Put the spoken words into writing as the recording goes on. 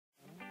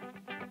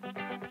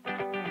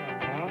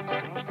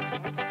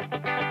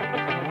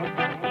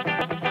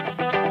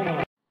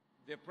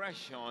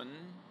Depression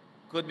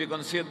could be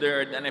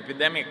considered an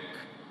epidemic.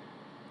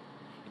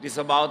 It is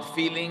about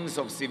feelings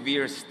of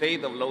severe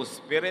state of low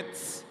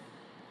spirits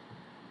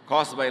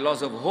caused by loss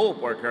of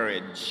hope or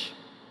courage,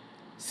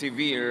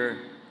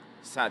 severe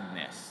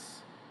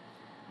sadness.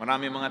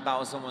 Marami mga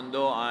tao sa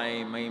mundo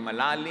ay may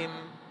malalim,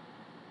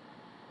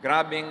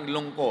 grabing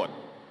lungkot,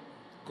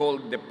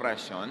 called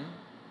depression,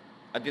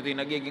 at ito'y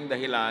nagiging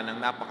dahilan ng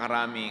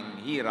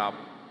napakaraming hirap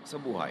sa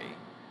buhay.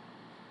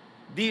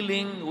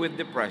 Dealing with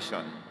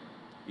depression,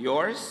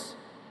 yours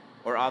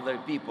or other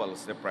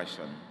people's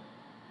depression.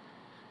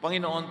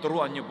 Panginoon,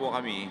 turuan niyo po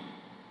kami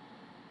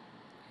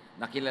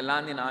na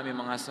kilalanin ang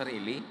aming mga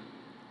sarili,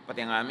 pati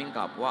ang aming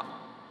kapwa,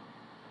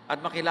 at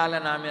makilala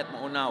namin at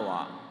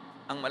maunawa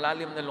ang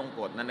malalim na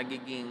lungkot na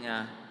nagiging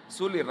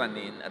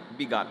suliranin at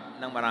bigat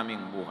ng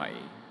maraming buhay.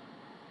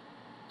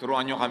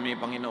 Turuan niyo kami,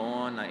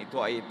 Panginoon, na ito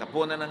ay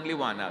tapunan ng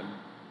liwanag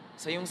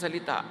sa iyong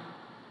salita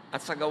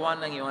at sa gawa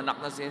ng iyong anak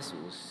na si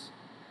Jesus.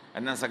 At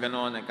nang sa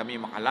ganoon ay kami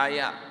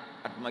makalaya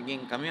at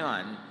maging kami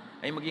man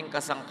ay maging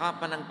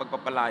kasangkapan ng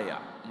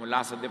pagpapalaya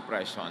mula sa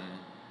depression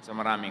sa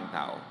maraming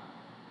tao.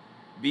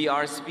 Be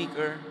our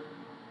speaker,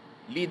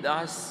 lead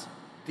us,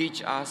 teach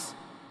us,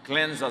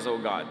 cleanse us,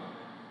 O God,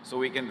 so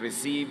we can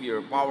receive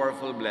your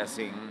powerful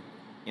blessing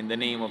in the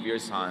name of your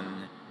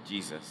Son,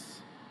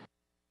 Jesus.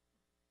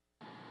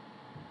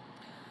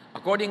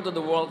 According to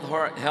the World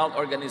Health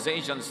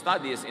Organization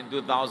studies in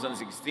 2016,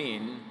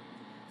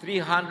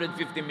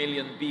 350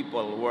 million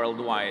people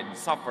worldwide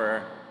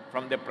suffer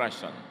from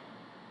depression.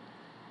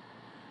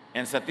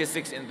 And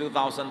statistics in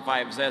 2005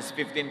 says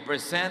 15%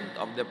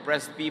 of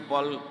depressed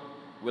people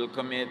will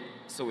commit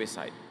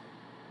suicide.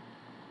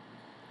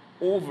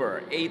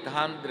 Over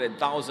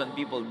 800,000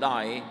 people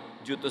die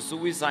due to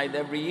suicide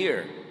every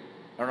year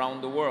around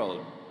the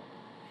world.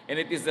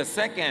 And it is the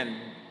second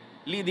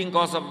leading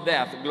cause of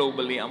death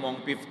globally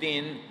among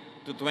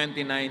 15 to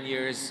 29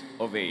 years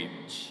of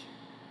age.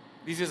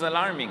 This is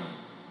alarming.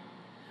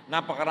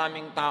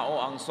 Napakaraming tao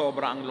ang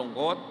sobra ang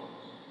lungkot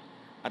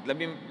at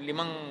 15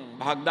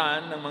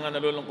 bahagdan ng mga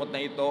nalulungkot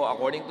na ito,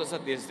 according to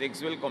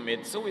statistics, will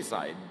commit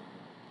suicide.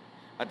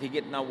 At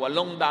higit na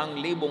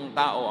 800,000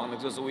 tao ang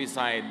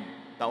nagsusuicide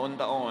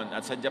taon-taon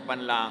at sa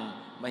Japan lang,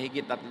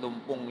 mahigit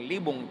 30,000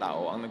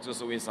 tao ang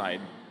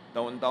nagsusuicide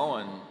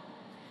taon-taon.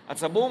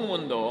 At sa buong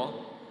mundo,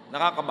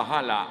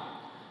 nakakabahala,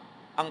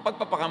 ang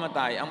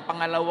pagpapakamatay ang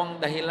pangalawang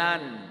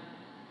dahilan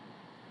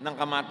ng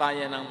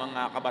kamatayan ng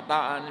mga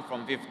kabataan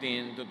from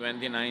 15 to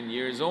 29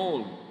 years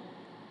old.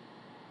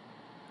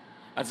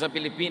 At sa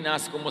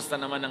Pilipinas, kumusta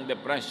naman ang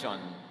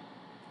depression?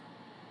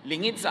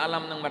 Lingid sa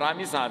alam ng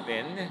marami sa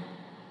atin,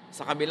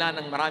 sa kabila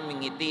ng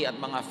maraming ngiti at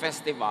mga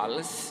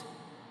festivals,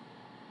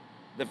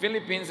 the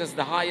Philippines has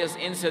the highest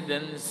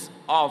incidence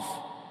of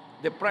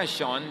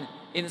depression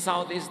in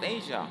Southeast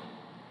Asia.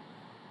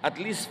 At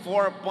least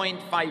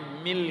 4.5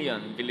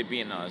 million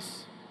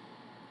Filipinos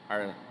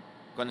are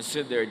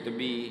considered to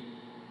be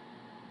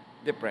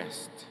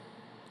depressed.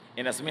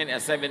 And as many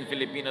as 7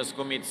 Filipinos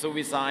commit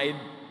suicide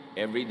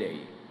every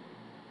day.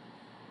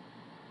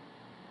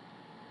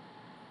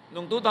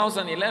 Noong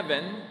 2011,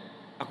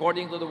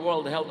 according to the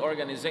World Health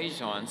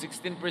Organization,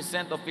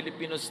 16% of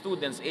Filipino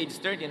students aged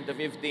 13 to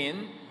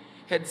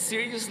 15 had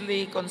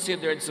seriously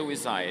considered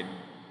suicide,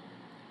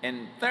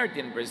 and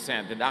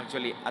 13% had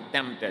actually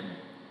attempted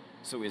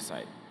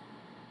suicide.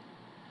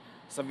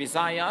 Sa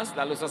Visayas,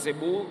 lalo sa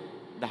Cebu,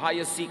 the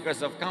highest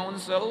seekers of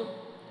counsel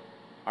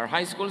are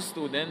high school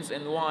students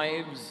and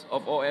wives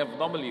of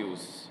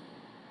OFWs.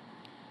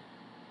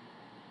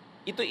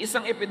 Ito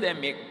isang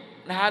epidemic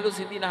na halos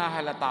hindi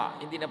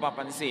nahahalata, hindi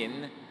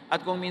napapansin,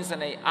 at kung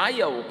minsan ay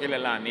ayaw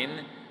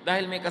kilalanin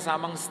dahil may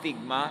kasamang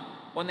stigma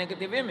o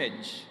negative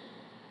image.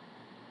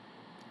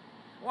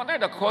 What are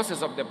the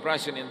causes of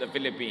depression in the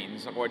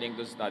Philippines according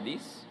to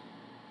studies?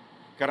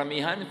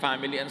 Karamihan,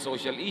 family and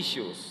social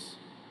issues.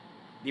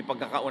 Di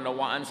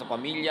pagkakaunawaan sa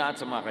pamilya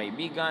at sa mga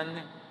kaibigan,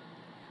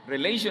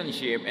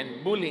 relationship and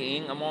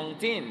bullying among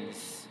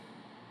teens,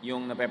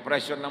 yung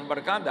nape-pressure ng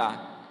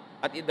barkada,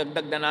 at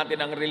idagdag na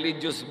natin ang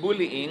religious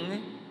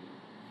bullying,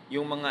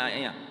 yung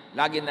mga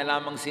lagi na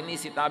lamang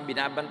sinisita,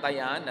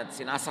 binabantayan at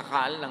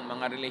sinasakal ng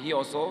mga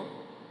relihiyoso,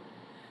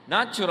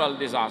 natural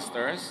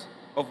disasters,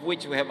 of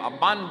which we have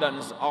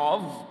abundance of,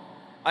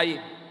 ay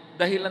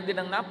dahilan din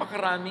ng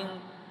napakaraming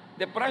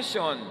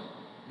depression.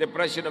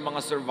 Depression ng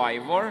mga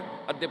survivor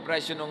at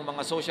depression ng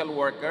mga social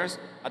workers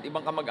at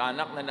ibang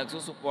kamag-anak na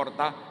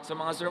nagsusuporta sa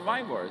mga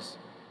survivors.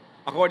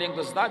 According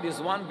to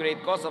studies, one great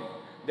cause of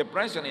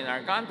depression in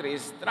our country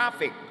is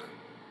traffic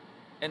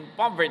and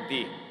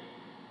poverty,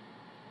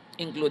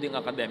 including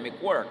academic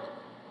work.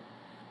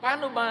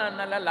 Paano ba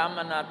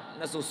nalalaman at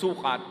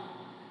nasusukat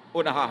o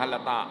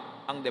nahahalata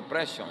ang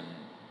depression?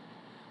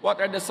 What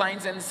are the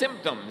signs and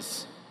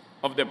symptoms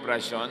of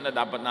depression na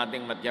dapat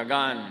nating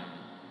matyagan?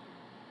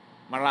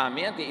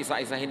 Marami at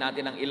iisa-isahin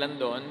natin ang ilan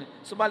doon.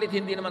 Subalit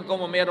hindi naman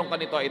kung meron ka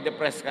nito ay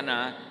depressed ka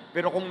na,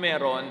 pero kung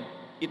meron,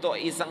 ito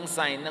ay isang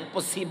sign ng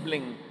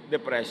posibleng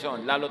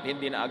depression, lalo't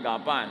hindi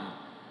naagapan.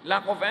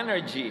 Lack of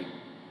energy,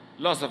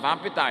 loss of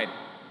appetite,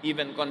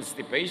 even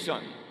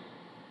constipation.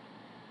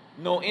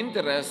 No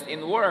interest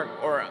in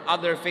work or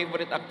other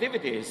favorite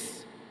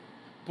activities.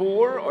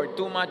 Poor or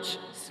too much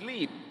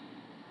sleep,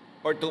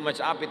 or too much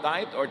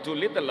appetite or too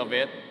little of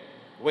it.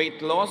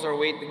 Weight loss or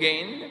weight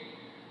gain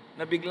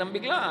na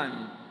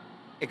biglang-biglaan.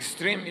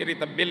 Extreme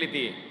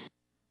irritability.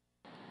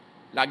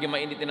 Lagi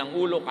mainitin ang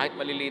ulo kahit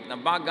maliliit na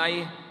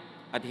bagay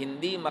at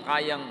hindi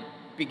makayang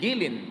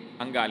pigilin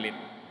ang galit.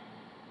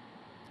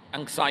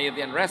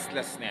 Anxiety and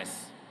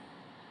restlessness.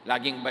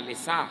 Laging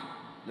balisa,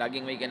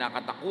 laging may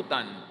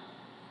kinakatakutan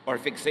or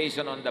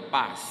fixation on the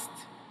past.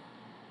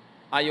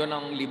 Ayaw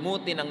nang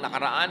limutin ang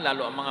nakaraan,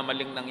 lalo ang mga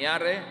maling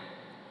nangyari.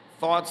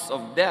 Thoughts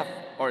of death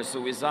or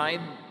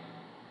suicide.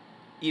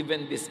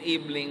 Even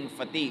disabling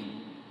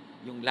fatigue.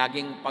 Yung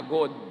laging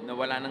pagod na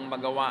wala nang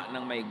magawa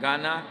ng may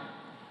gana.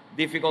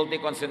 Difficulty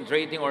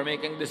concentrating or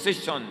making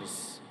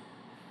decisions.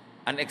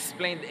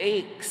 Unexplained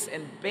aches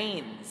and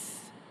pains.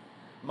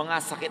 Mga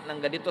sakit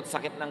ng ganito at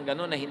sakit ng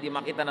gano'n na hindi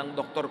makita ng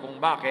doktor kung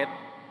bakit.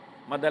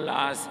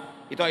 Madalas,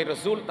 ito ay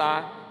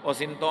resulta o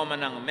sintoma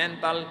ng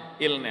mental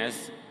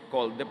illness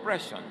called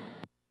depression.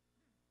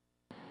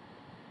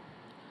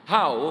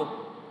 How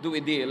do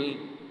we deal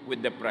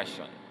with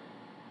depression?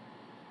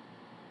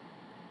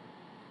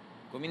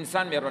 Kung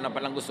minsan meron na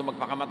palang gusto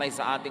magpakamatay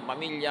sa ating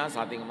pamilya,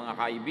 sa ating mga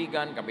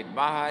kaibigan,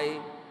 kapitbahay,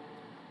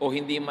 o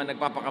hindi man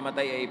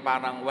nagpapakamatay ay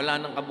parang wala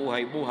nang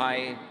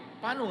kabuhay-buhay,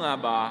 paano nga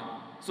ba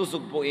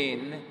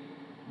susugpuin,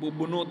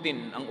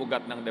 bubunutin ang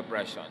ugat ng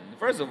depression?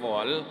 First of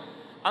all,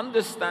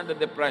 understand the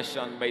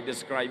depression by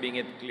describing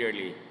it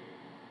clearly.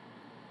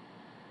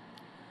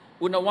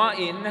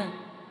 Unawain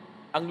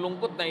ang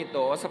lungkot na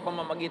ito sa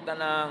pamamagitan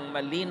ng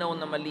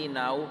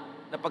malinaw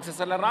na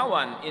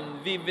pagsasalarawan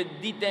in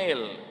vivid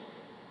detail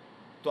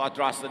to a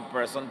trusted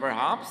person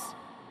perhaps,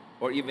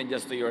 or even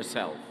just to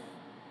yourself.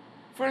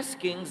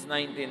 1 Kings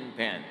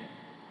 19:10.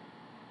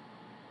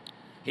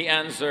 He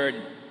answered,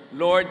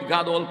 Lord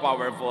God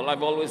all-powerful,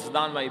 I've always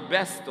done my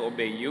best to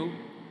obey you,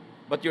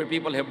 but your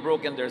people have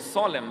broken their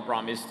solemn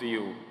promise to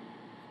you.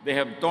 They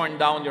have torn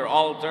down your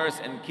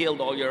altars and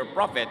killed all your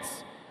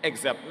prophets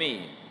except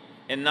me,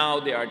 and now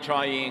they are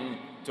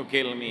trying to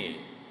kill me.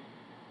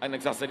 Ang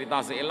nagsasalita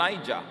si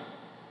Elijah.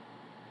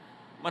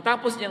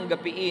 Matapos niyang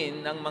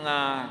gapiin ng mga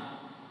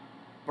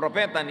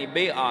propeta ni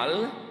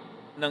Baal,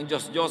 ng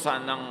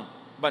Diyos-Diyosan ng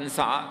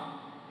bansa,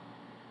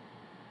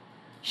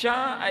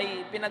 siya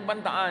ay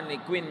pinagbantaan ni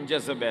Queen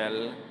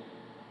Jezebel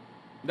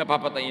na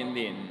papatayin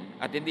din.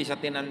 At hindi siya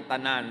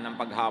tinantanan ng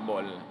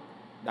paghabol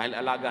dahil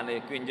alaga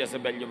ni Queen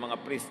Jezebel yung mga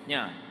priest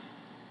niya.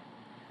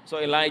 So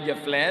Elijah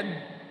fled,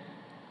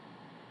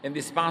 and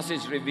this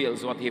passage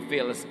reveals what he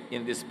feels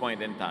in this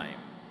point in time.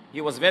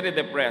 He was very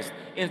depressed.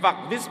 In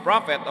fact, this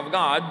prophet of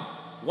God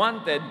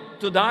wanted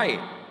to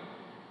die.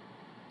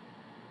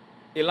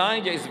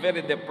 Elijah is very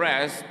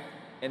depressed,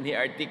 and he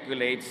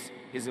articulates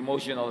his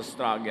emotional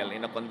struggle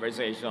in a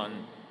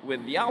conversation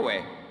with Yahweh.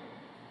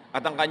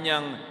 At ang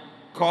kanyang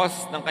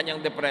cause ng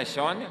kanyang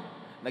depression,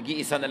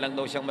 nag-iisa na lang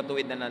daw siyang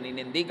matuwid na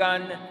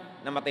naninindigan,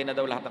 namatay na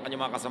daw lahat ng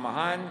kanyang mga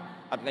kasamahan,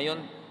 at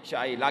ngayon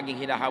siya ay laging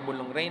hinahabol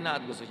ng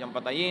reyna at gusto siyang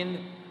patayin,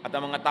 at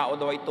ang mga tao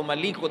daw ay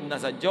tumalikod na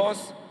sa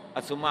Diyos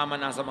at sumama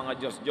na sa mga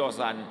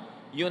Diyos-Diyosan.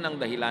 Yun ang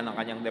dahilan ng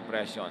kanyang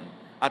depression.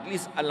 At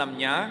least alam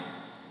niya,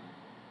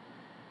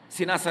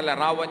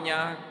 sinasalarawan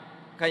niya,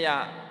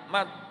 kaya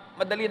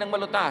madali nang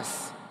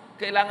malutas.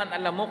 Kailangan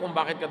alam mo kung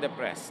bakit ka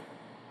depressed.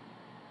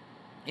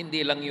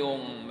 Hindi lang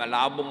yung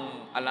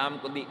malabong alam,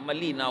 kundi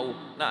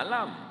malinaw na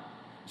alam.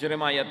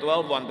 Jeremiah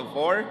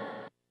 12:1-4.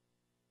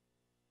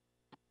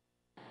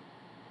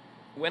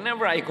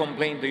 Whenever I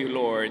complain to you,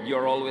 Lord,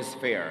 you're always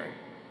fair.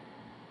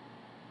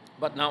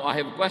 But now I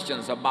have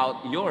questions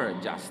about your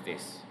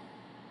justice.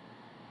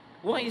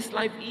 Why is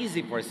life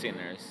easy for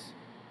sinners?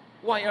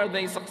 Why are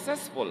they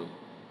successful?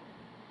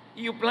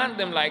 You plant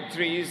them like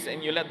trees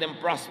and you let them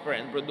prosper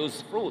and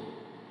produce fruit.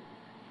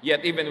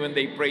 Yet even when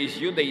they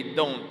praise you, they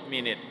don't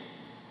mean it.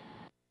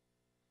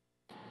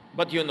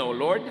 But you know,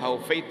 Lord, how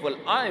faithful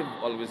I've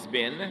always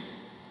been,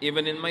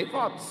 even in my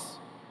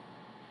thoughts.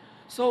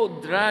 So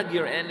drag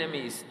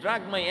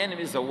my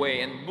enemies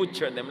away and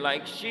butcher them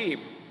like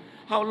sheep.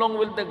 How long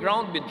will the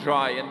ground be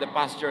dry and the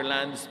pasture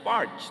lands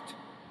parched?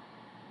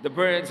 The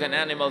birds and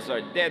animals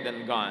are dead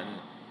and gone.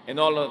 And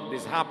all of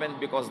this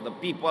happened because the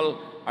people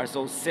are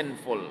so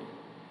sinful.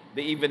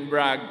 They even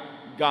brag,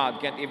 God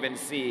can't even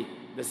see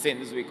the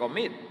sins we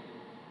commit.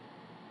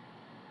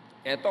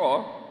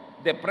 Ito,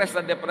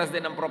 depressed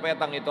din ang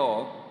propetang ito.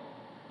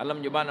 Alam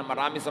nyo ba na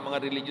marami sa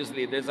mga religious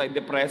leaders ay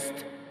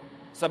depressed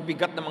sa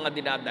bigat ng mga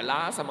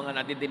dinadala, sa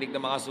mga nadidinig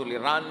ng mga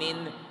suliranin,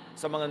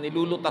 sa mga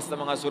nilulutas ng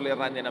mga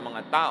suliranin ng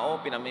mga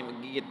tao,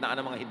 pinamimigitnaan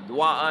ng mga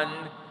hidwaan,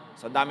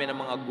 sa dami ng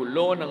mga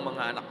gulo ng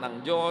mga anak ng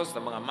Diyos,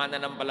 ng mga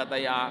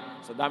mananampalataya,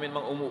 sa dami ng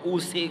mga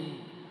umuusig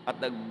at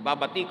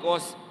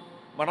nagbabatikos.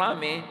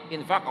 Marami,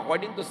 in fact,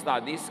 according to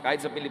studies, kahit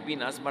sa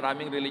Pilipinas,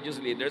 maraming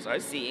religious leaders are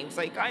seeing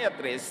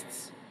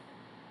psychiatrists.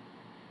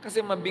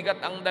 Kasi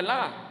mabigat ang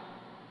dala.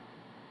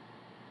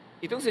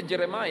 Itong si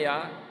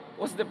Jeremiah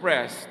was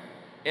depressed.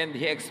 And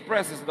he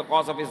expresses the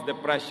cause of his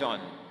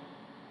depression.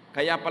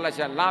 Kaya pala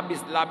siya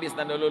labis-labis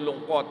na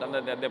nalulungkot at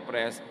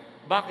nade-depress.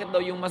 Bakit daw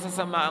yung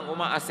masasama ang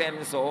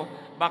umaasenso?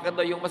 Bakit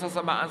daw yung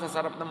masasama ang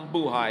sasarap ng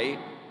buhay?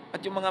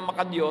 At yung mga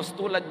makadiyos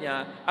tulad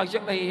niya, ang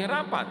siyang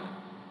nahihirapan.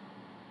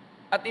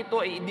 At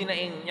ito ay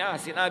idinaing niya,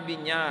 sinabi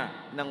niya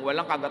ng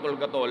walang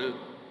kagatol-gatol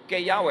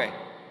kay Yahweh.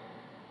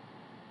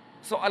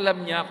 So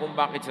alam niya kung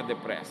bakit siya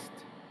depressed.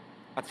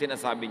 At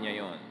sinasabi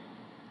niya yon.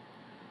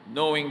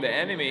 Knowing the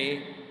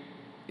enemy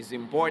is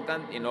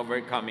important in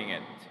overcoming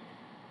it.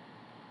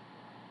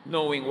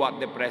 Knowing what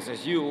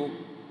depresses you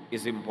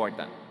is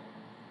important.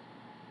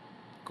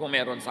 Kung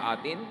meron sa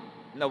atin,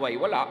 naway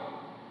wala.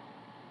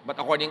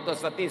 But according to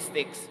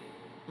statistics,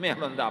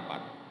 meron dapat.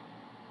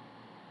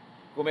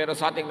 Kung meron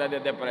sa ating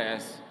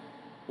nade-depress,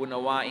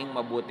 unawaing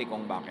mabuti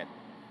kung bakit.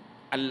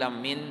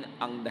 Alamin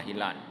ang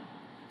dahilan.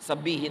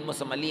 Sabihin mo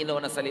sa malinaw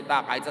na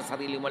salita, kahit sa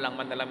sarili mo lang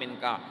manalamin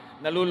ka,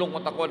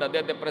 nalulungkot ako,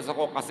 nade-depress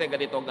ako kasi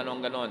ganito,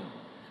 ganon.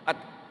 At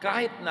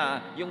kahit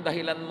na yung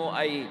dahilan mo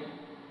ay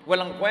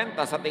walang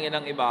kwenta sa tingin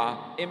ng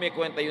iba, may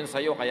kwenta yun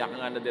sa'yo, kaya ka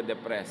nga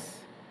nade-depress.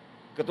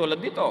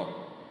 Katulad dito,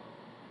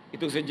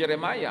 itong si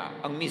Jeremiah,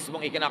 ang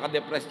mismong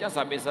ikinakadepress niya,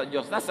 sabi sa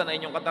Diyos, nasa na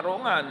inyong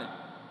katarungan?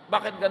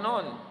 Bakit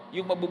ganon?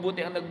 Yung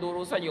mabubuti ang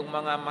nagdurusa, yung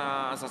mga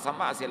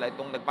masasama, sila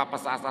itong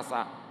nagpapasasa sa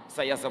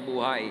saya sa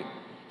buhay.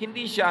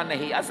 Hindi siya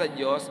nahiya sa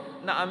Diyos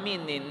na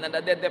aminin na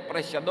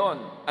nade-depress siya doon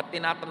at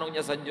tinatanong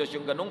niya sa Diyos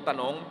yung ganong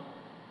tanong,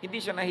 hindi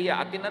siya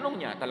nahiya at tinanong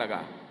niya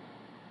talaga.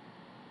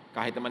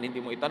 Kahit naman hindi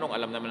mo itanong,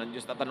 alam naman ng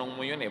Diyos na tanong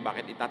mo yun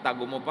bakit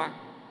itatago mo pa?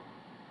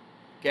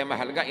 Kaya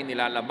mahalaga,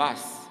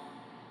 inilalabas.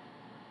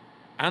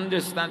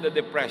 Understand the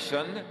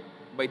depression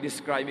by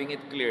describing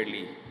it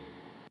clearly.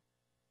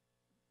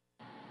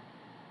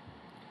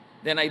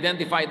 Then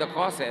identify the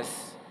causes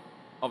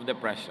of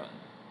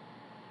depression.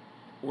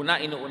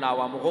 Una,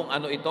 inuunawa mo kung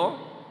ano ito,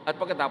 at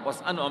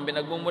pagkatapos, ano ang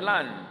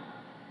pinagmumulan.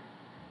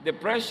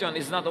 Depression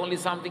is not only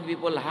something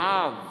people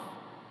have,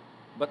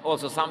 but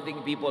also something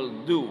people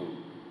do.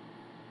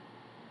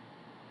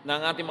 Na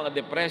ang ating mga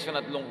depression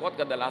at lungkot,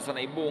 kadalasan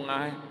ay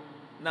bunga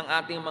ng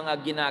ating mga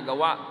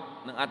ginagawa,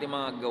 ng ating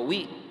mga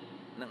gawi,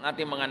 ng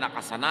ating mga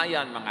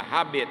nakasanayan, mga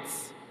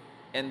habits,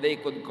 and they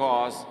could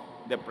cause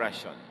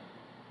depression.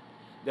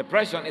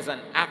 Depression is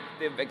an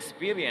active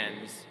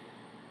experience.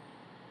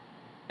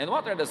 And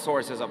what are the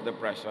sources of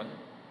depression?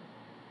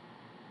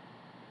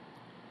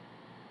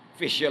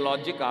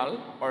 Physiological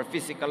or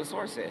physical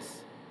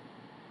sources.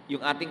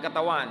 Yung ating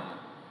katawan,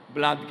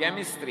 blood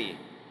chemistry,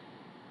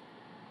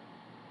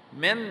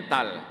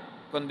 mental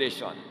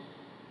condition,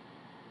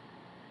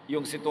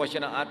 yung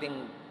sitwasyon ng ating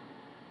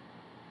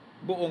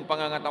buong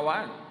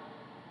pangangatawan,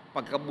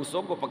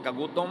 pagkabusog o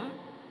pagkagutom,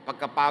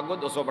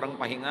 pagkapagod o sobrang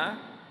pahinga,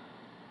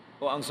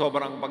 o ang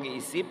sobrang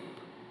pag-iisip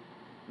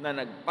na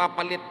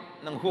nagpapalit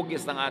ng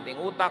hugis ng ating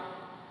utak,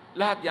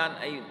 lahat yan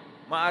ay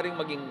maaring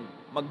maging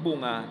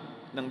magbunga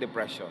ng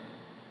depression.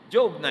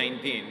 Job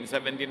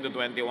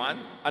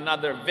 19:17-21,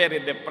 another very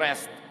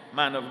depressed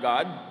man of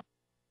God.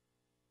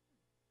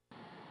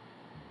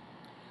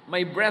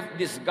 My breath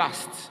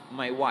disgusts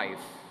my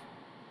wife.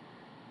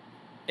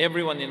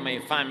 Everyone in my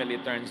family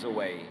turns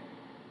away.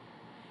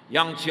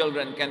 Young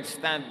children can't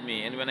stand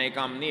me, and when I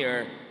come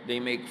near,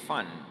 they make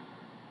fun.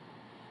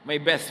 My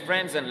best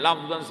friends and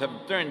loved ones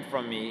have turned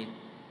from me.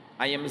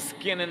 I am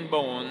skin and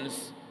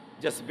bones,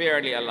 just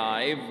barely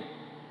alive.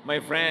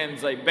 My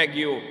friends, I beg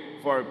you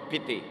for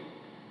pity.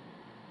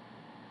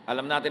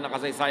 Alam natin ang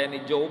kasaysayan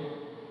ni Job,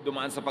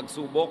 dumaan sa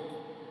pagsubok,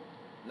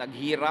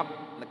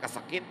 naghirap,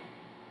 nagkasakit,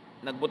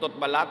 nagbutot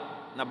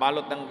balat,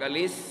 nabalot ng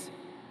galis,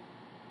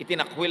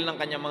 itinakwil ng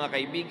kanyang mga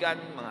kaibigan,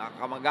 mga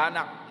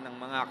kamag-anak, ng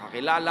mga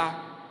kakilala.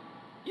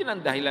 Yun ang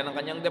dahilan ng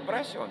kanyang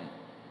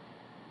depression.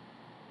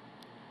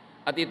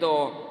 At ito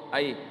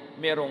ay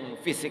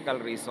merong physical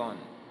reason.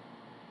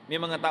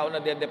 May mga tao na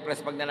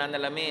de-depress pag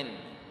nananalamin.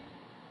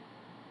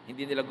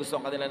 Hindi nila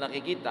gusto ang kanilang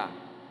nakikita.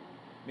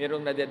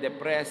 Merong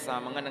nade-depress sa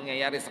mga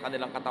nangyayari sa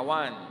kanilang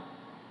katawan.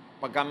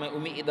 Pagka may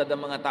umiidad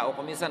ang mga tao,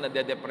 kuminsan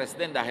nade-depress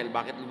din dahil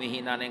bakit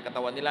lumihina na yung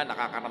katawan nila,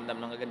 nakakaramdam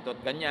ng ganito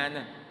at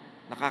ganyan,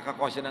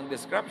 nakakakosya ng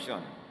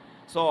description.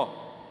 So,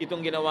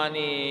 itong ginawa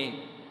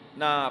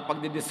na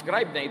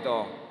pagde-describe na ito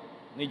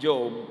ni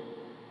Job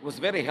was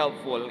very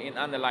helpful in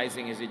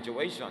analyzing his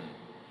situation.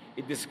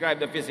 It described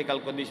the physical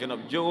condition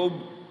of Job,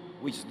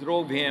 which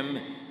drove him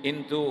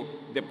into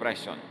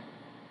depression.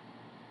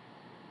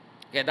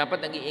 Kaya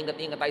dapat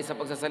nag-iingat-ingat tayo sa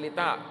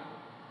pagsasalita.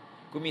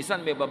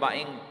 Kuminsan may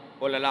babaeng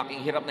o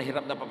lalaking hirap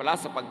na papala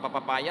sa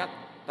pagpapapayat.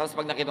 Tapos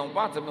pag nakita mo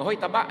pa, sabi mo, hoy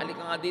taba,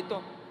 alika nga dito.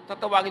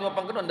 Tatawagin mo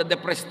pang gano'n,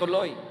 na-depress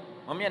tuloy.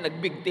 Mamaya,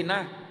 nagbigti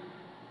na.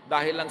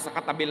 Dahil lang sa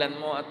katabilan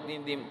mo at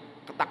hindi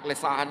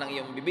kataklesahan ng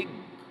iyong bibig.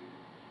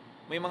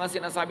 May mga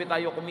sinasabi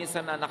tayo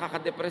kuminsan na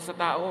nakaka-depress sa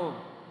tao.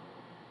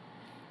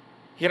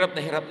 Hirap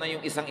na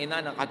yung isang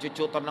ina na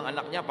kachututor ng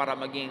anak niya para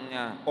maging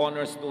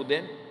honor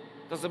student.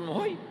 Tapos sabi mo,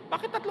 hoy,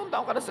 bakit 3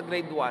 taon ka na sa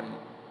grade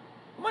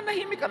 1?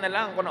 Manahimik ka na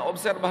lang kung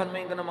naobserbahan mo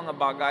yung ganang mga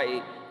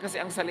bagay. Kasi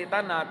ang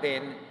salita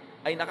natin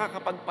ay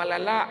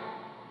nakakapagpalala.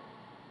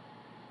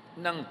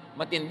 ng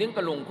matinding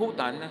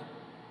kalungkutan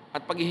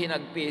at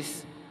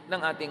paghihinagpis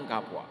ng ating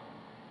kapwa.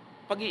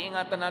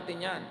 Pag-iingatan natin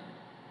yan.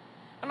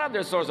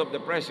 Another source of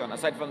depression,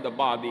 aside from the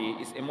body,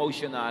 is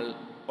emotional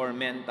or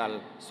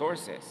mental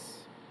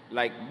sources,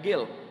 like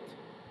guilt.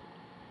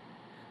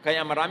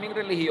 Kaya maraming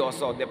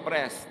relihiyoso,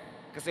 depressed,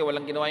 kasi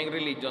walang ginawa yung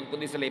religion,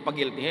 kundi sila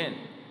ipagiltihin.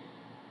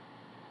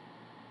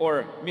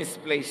 Or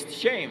misplaced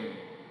shame.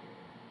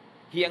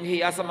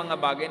 Hiyang-hiya sa mga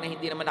bagay na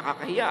hindi naman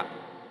nakakahiya,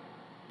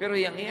 pero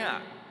hiyang-hiya.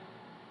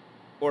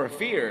 Or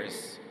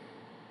fears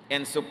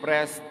and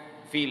suppressed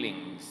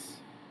feelings.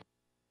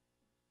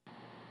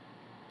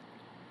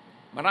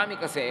 Marami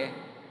kasi,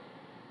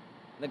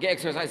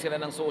 nag-exercise sila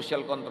ng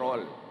social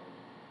control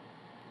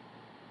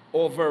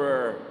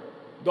over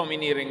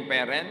domineering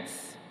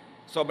parents,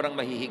 sobrang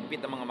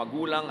mahihigpit ang mga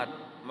magulang at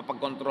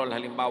mapagkontrol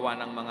halimbawa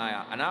ng mga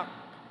anak,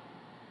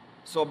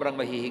 sobrang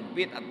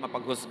mahihigpit at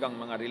mapaghusgang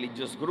mga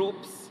religious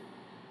groups.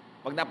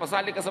 Pag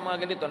napasali ka sa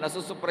mga ganito,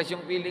 nasusuppress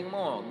yung feeling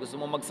mo. Gusto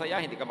mo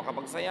magsaya, hindi ka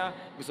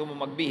makapagsaya. Gusto mo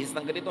magbihis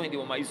ng ganito, hindi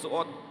mo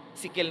maisuot.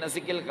 Sikil na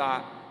sikil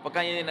ka. Pagka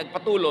yan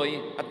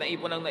nagpatuloy at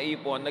naipon ang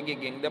naipon,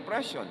 nagiging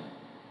depression.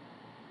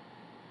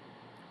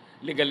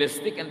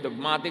 Legalistic and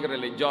dogmatic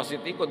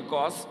religiosity could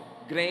cause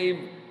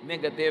grave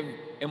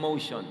negative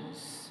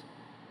emotions.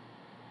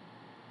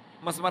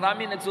 Mas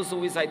marami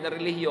nagsusuicide na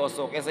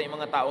relihiyoso kaysa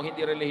yung mga taong hindi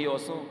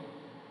relihiyoso.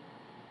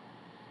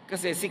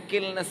 Kasi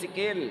sikil na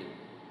sikil.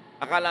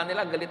 Akala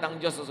nila galit ang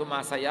Diyos sa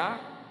sumasaya,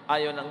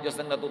 ayaw ng Diyos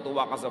nang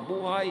natutuwa ka sa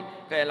buhay,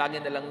 kaya lagi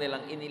nilang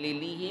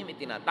inililihim,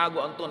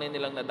 itinatago ang tunay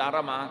nilang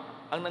nadarama,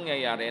 ang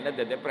nangyayari na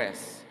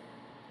nade-depress.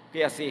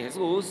 Kaya si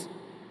Jesus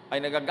ay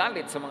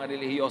nagagalit sa mga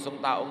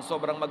relihiyosong taong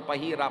sobrang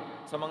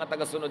magpahirap sa mga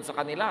tagasunod sa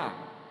kanila.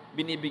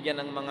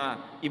 Binibigyan ng mga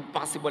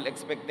impossible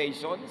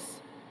expectations.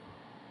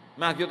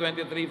 Matthew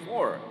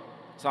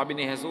 23:4, sabi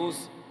ni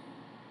Jesus,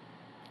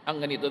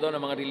 ang ganito daw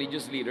ng mga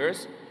religious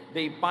leaders,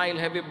 they pile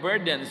heavy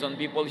burdens on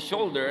people's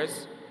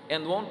shoulders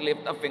and won't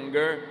lift a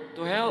finger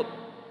to help.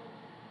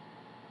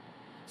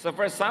 Sa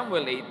 1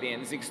 Samuel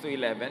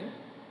 18:6-11,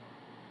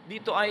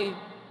 dito ay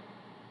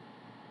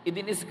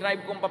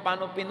i-describe kung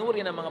paano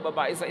pinuri ng mga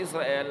babae sa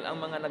Israel ang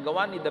mga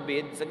nagawa ni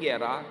David sa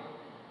giyera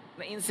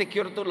na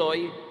insecure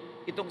tuloy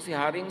itong si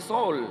Haring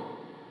Saul.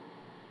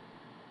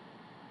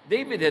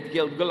 David had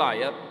killed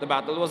Goliath, the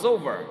battle was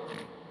over.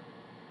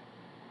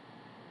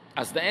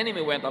 As the enemy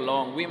went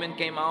along, women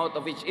came out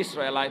of each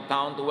Israelite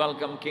town to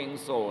welcome King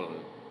Saul.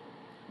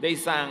 They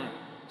sang,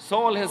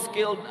 Saul has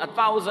killed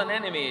 1,000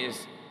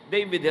 enemies,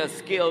 David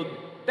has killed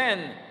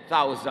 10,000.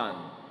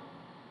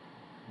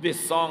 This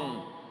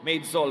song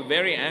made Saul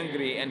very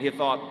angry, and he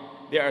thought,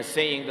 they are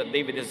saying that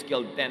David has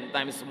killed 10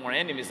 times more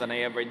enemies than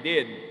I ever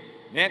did.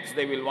 Next,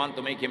 they will want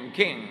to make him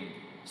king.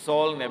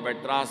 Saul never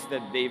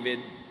trusted David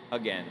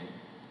again.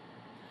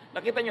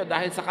 Nakita nyo,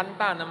 dahil sa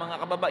kanta ng mga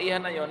kababaihan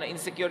na yon na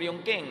insecure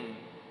yung king,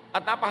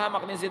 at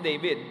napahamak din si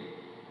David.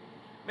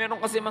 Meron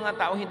kasi mga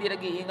tao hindi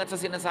nag-iingat sa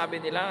sinasabi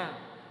nila.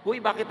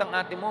 Huy, bakit ang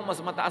ate mo mas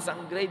mataas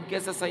ang grade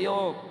kesa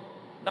sa'yo?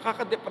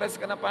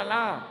 Nakaka-depress ka na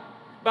pala.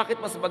 Bakit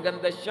mas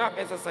maganda siya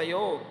kesa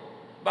sa'yo?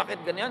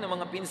 Bakit ganyan? Yung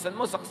mga pinsan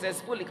mo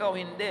successful, ikaw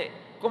hindi.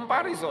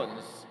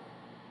 Comparisons.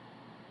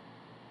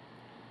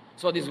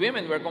 So these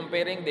women were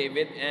comparing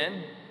David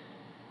and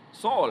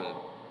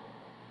Saul.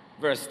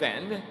 Verse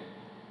 10,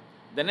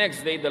 the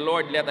next day the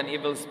Lord let an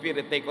evil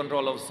spirit take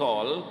control of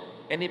Saul,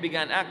 and he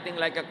began acting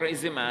like a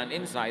crazy man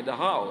inside the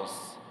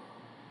house.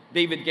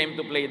 David came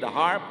to play the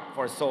harp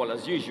for Saul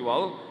as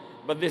usual,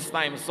 but this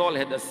time Saul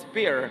had a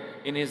spear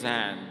in his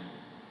hand.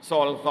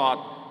 Saul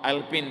thought,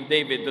 I'll pin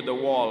David to the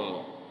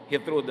wall. He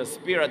threw the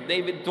spear at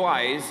David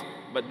twice,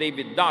 but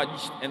David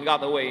dodged and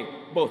got away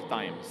both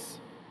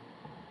times.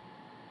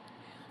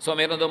 So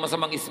meron daw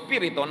masamang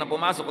espiritu na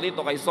pumasok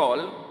dito kay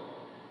Saul,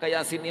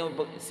 kaya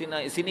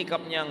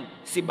sinikap niyang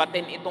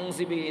sibatin itong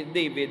si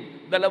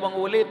David 2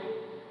 ulit.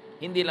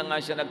 Hindi lang nga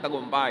siya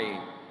nagtagumpay.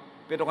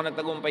 Pero kung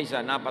nagtagumpay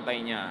siya,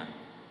 napatay niya.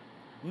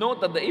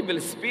 Note that the evil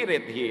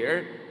spirit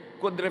here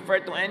could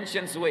refer to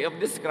ancient way of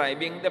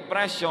describing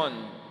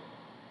depression.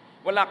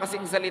 Wala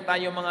kasing salita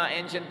yung mga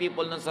ancient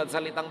people ng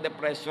salitang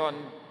depression.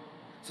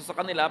 So sa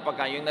kanila,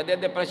 pagka yung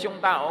nade-depress yung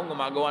tao,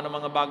 gumagawa ng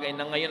mga bagay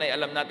na ngayon ay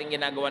alam natin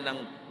ginagawa ng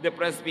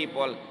depressed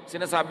people,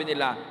 sinasabi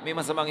nila, may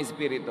masamang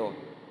espiritu.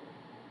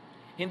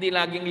 Hindi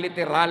laging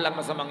literal ang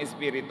masamang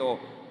espiritu.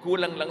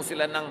 Kulang lang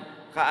sila ng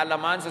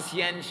kaalaman sa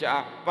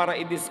siyensya para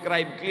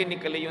i-describe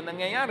clinically yung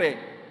nangyayari.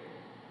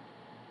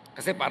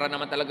 Kasi para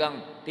naman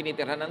talagang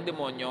tinitirhan ng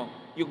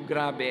demonyo, yung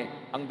grabe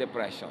ang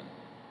depression.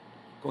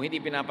 Kung hindi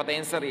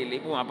pinapatay ang sarili,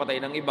 pumapatay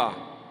ng iba.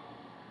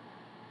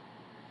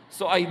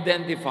 So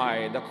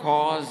identify the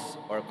cause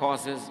or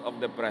causes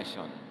of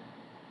depression.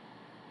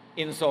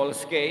 In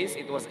Saul's case,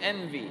 it was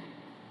envy.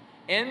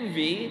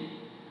 Envy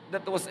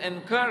that was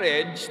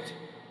encouraged,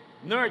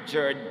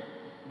 nurtured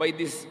by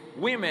these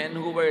women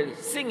who were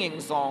singing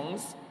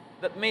songs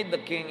that made the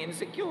king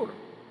insecure.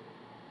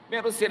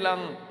 Meron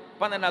silang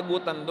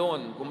pananagutan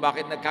doon kung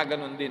bakit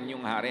nagkaganon din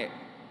yung hari.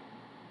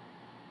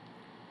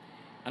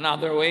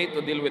 Another way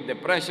to deal with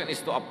depression is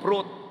to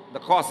uproot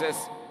the causes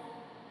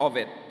of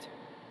it.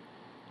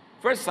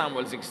 1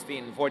 Samuel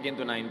 16, 14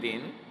 to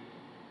 19.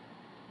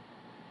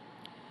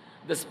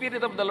 The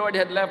Spirit of the Lord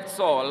had left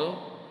Saul,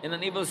 and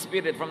an evil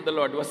spirit from the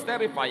Lord was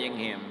terrifying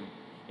him.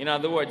 In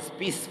other words,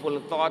 peaceful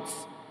thoughts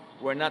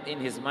were not in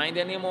his mind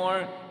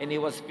anymore, and he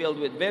was filled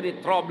with very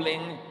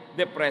troubling,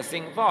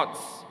 depressing thoughts.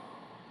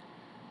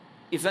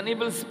 It's an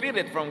evil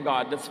spirit from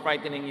God that's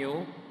frightening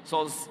you,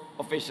 Saul's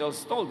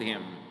officials told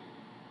him.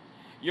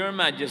 Your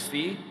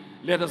Majesty,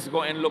 let us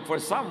go and look for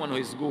someone who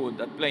is good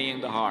at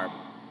playing the harp.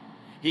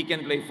 He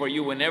can play for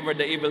you whenever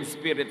the evil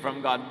spirit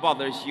from God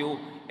bothers you,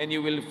 and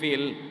you will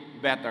feel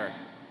better.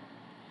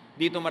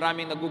 Dito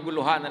maraming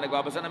naguguluhan na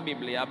nagbabasa ng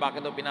Biblia,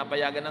 bakit daw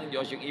pinapayagan ng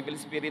Diyos yung evil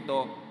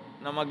spirito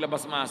na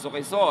maglabas-masok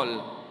kay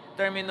Saul?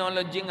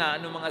 Terminology nga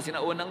ng mga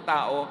sinaunang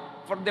tao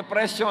for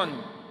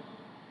depression.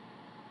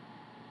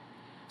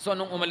 So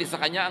nung umalis sa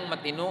kanya ang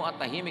matino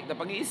at tahimik na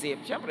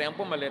pag-iisip, siyempre ang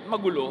pumalit,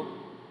 magulo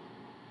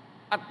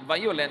at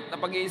violent na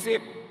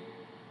pag-iisip.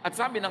 At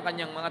sabi ng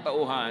kanyang mga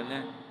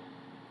tauhan,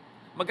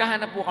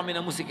 maghahanap po kami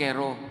ng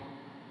musikero,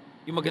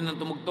 yung magandang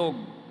tumugtog.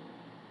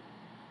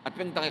 At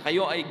kung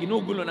kayo ay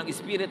ginugulo ng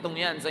espiritong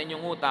yan sa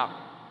inyong utak,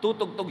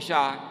 tutugtog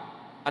siya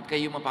at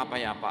kayo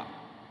mapapayapa.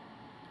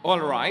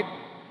 All right,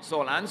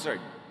 Saul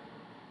answered.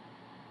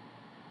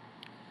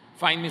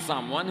 Find me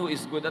someone who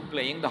is good at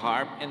playing the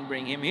harp and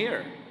bring him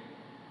here.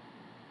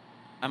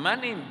 A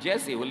man named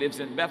Jesse who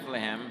lives in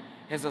Bethlehem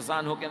has a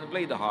son who can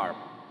play the harp,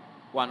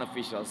 one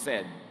official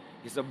said.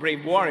 He's a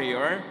brave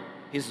warrior,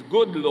 he's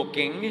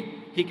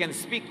good-looking, he can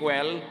speak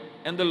well,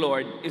 and the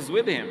Lord is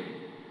with him.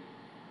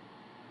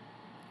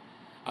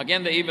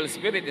 Again, the evil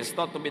spirit is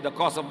thought to be the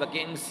cause of the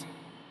king's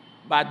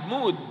bad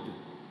mood.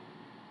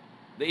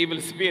 The evil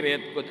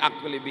spirit could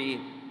actually be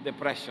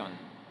depression.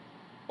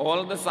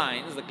 All the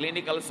signs, the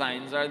clinical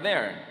signs are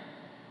there.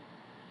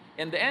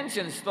 And the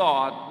ancients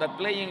thought that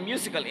playing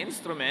musical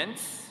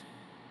instruments,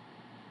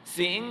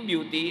 seeing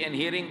beauty, and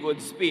hearing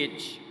good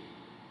speech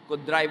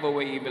could drive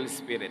away evil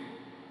spirit.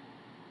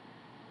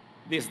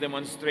 This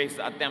demonstrates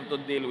the attempt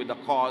to deal with the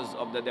cause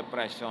of the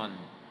depression.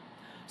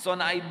 So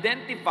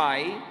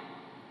na-identify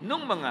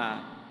nung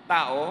mga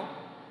tao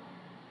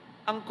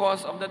ang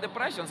cause of the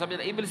depression. Sabi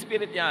nila, evil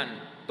spirit yan.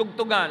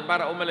 Tugtugan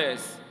para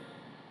umalis.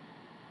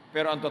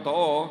 Pero ang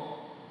totoo,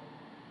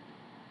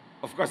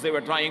 of course, they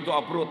were trying to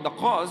uproot the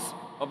cause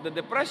of the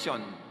depression.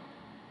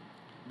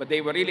 But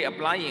they were really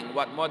applying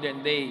what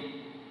modern day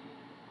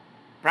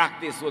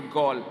practice would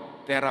call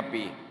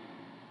therapy.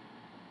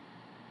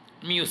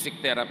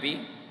 Music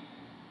therapy,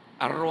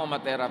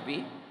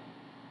 aromatherapy,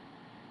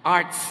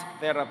 arts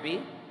therapy.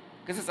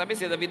 Kasi sabi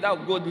si David daw,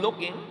 good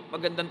looking,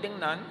 magandang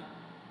tingnan,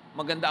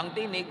 maganda ang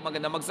tinig,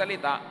 maganda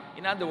magsalita.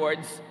 In other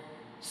words,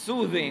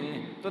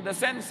 soothing to the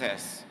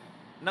senses.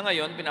 Na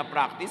ngayon,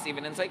 pinapractice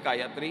even in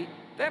psychiatry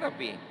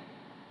therapy.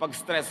 Pag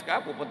stress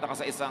ka, pupunta ka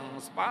sa isang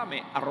spa,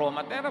 may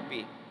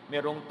aromatherapy,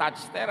 merong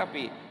touch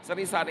therapy,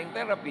 sari-saring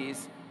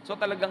therapies. So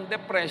talagang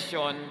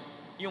depression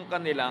yung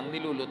kanilang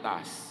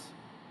nilulutas.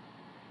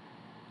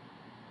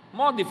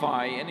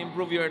 Modify and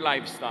improve your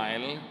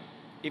lifestyle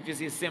if you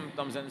see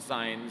symptoms and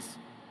signs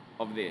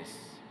of this.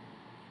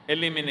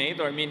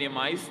 Eliminate or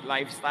minimize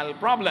lifestyle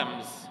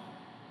problems.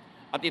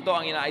 At ito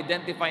ang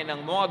ina-identify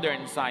ng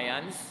modern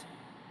science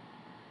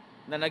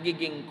na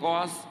nagiging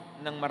cause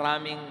ng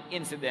maraming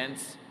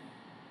incidents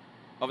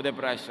of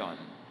depression.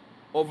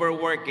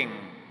 Overworking.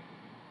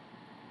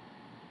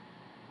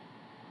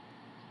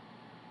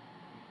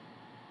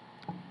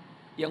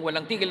 Yang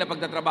walang tigil na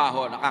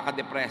pagtatrabaho,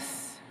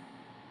 nakaka-depress.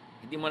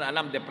 Hindi mo na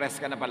alam,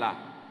 depressed ka na pala.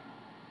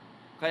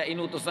 Kaya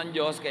inutos ng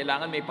Diyos,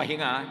 kailangan may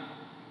pahinga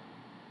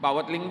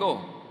bawat linggo.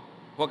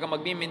 Huwag kang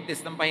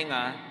magmimintis ng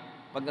pahinga.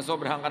 Pag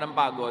nasobrahan ka ng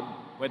pagod,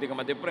 pwede ka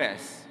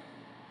ma-depress.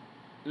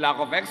 Lack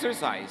of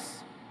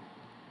exercise.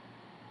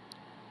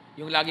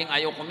 Yung laging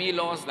ayaw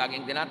kumilos,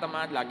 laging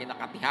tinatamad, laging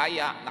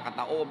nakatihaya,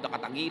 nakataob,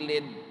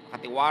 nakatagilid,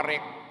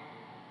 nakatiwarek.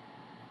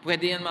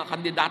 Pwede yan mga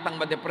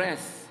kandidatang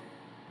ma-depress.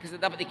 Kasi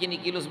dapat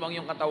ikinikilos mo ang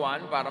iyong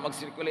katawan para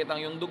mag-circulate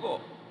ang iyong dugo.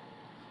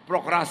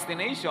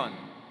 Procrastination.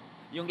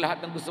 Yung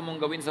lahat ng gusto mong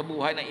gawin sa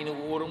buhay na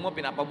inuurong mo,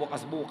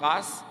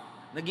 pinapabukas-bukas,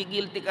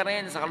 nagigilty ka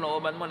rin sa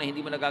kalooban mo na hindi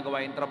mo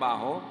nagagawa yung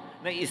trabaho,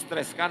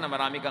 nai-stress ka na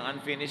marami kang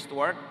unfinished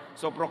work.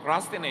 So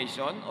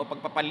procrastination o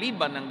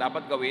pagpapaliban ng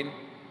dapat gawin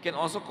can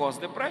also cause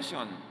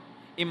depression.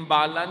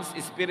 Imbalance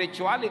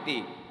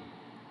spirituality.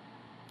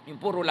 Yung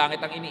puro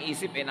langit ang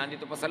iniisip,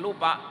 nandito pa sa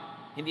lupa,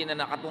 hindi na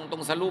nakatungtong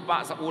sa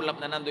lupa, sa ulap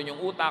na nandun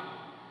yung utak,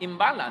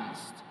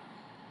 imbalanced.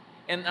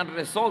 And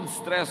unresolved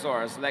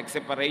stressors like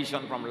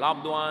separation from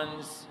loved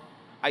ones,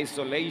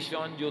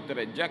 isolation due to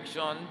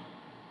rejection,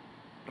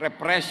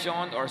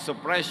 repression or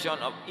suppression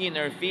of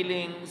inner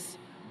feelings,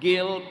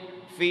 guilt,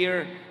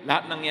 fear,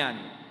 lahat ng yan,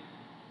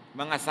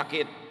 mga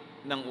sakit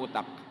ng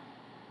utak.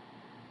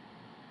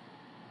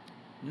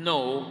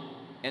 Know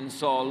and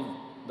solve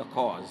the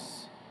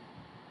cause.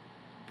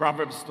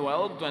 Proverbs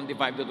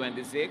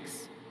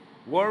 12:25-26,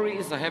 worry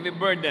is a heavy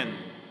burden,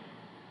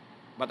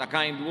 but a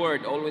kind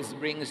word always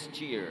brings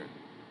cheer.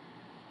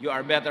 You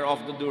are better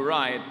off to do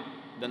right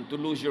than to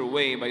lose your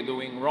way by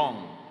doing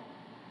wrong.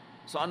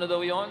 So ano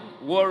daw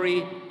yon?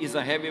 Worry is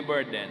a heavy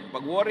burden.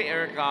 Pag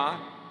worrier ka,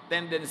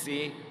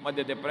 tendency,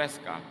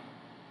 madedepress ka.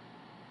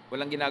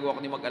 Walang ginagawa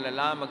kundi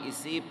mag-alala,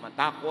 mag-isip,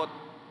 matakot,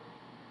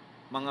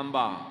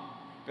 mangamba.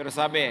 Pero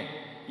sabi,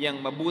 yung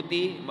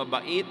mabuti,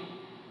 mabait,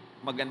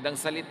 magandang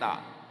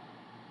salita,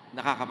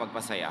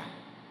 nakakapagpasaya.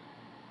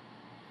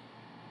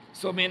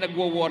 So may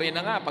nagwo-worry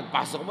na nga,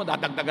 pagpasok mo,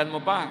 dadagdagan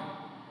mo pa.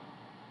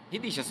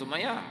 Hindi siya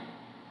sumaya.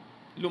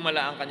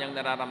 Lumala ang kanyang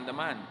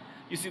nararamdaman.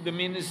 You see the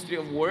ministry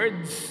of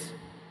words?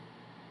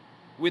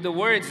 With the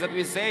words that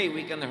we say,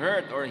 we can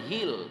hurt or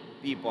heal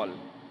people.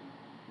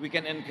 We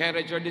can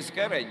encourage or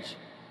discourage.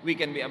 We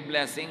can be a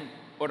blessing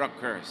or a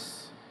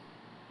curse.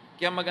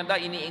 Kaya maganda,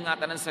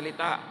 iniingatan ng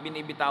salita,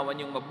 binibitawan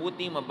yung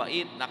mabuti,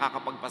 mabait,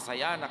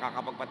 nakakapagpasaya,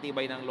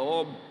 nakakapagpatibay ng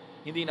loob,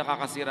 hindi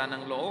nakakasira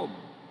ng loob.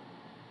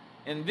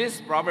 And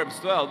this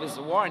Proverbs 12 is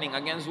a warning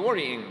against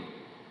worrying.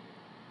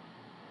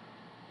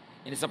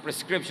 And it's a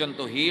prescription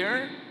to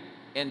hear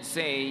and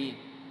say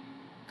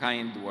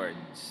kind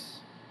words.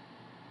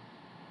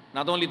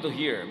 Not only to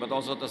hear, but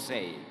also to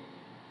say.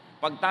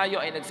 Pag tayo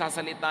ay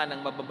nagsasalita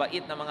ng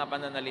mababait na mga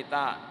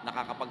pananalita,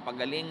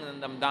 nakakapagpagaling ng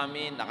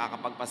damdamin,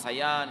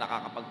 nakakapagpasaya,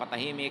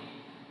 nakakapagpatahimik,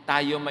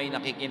 tayo may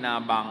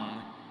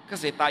nakikinabang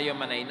kasi tayo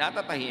man ay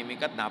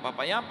natatahimik at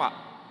napapayapa.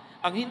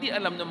 Ang hindi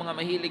alam ng mga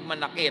mahilig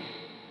manakit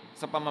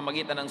sa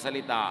pamamagitan ng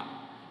salita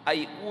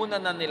ay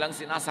una na nilang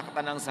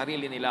sinasaktan ang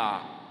sarili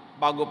nila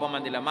bago pa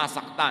man nila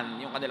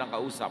masaktan yung kanilang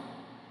kausap.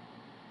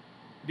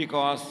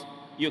 Because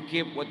you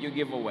keep what you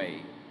give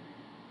away.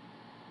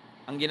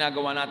 Ang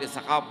ginagawa natin sa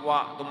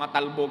kapwa,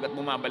 tumatalbog at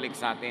bumabalik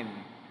sa atin.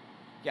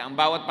 Kaya ang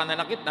bawat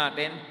pananakit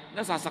natin,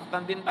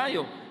 nasasaktan din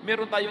tayo.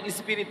 Meron tayong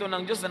Espiritu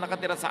ng Diyos na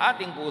nakatira sa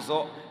ating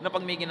puso na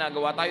pag may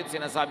ginagawa tayo at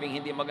sinasabing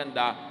hindi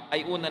maganda,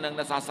 ay una nang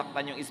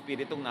nasasaktan yung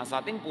Espiritong nasa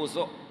ating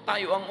puso.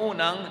 Tayo ang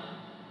unang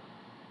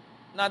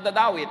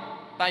nadadawit.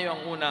 Tayo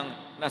ang unang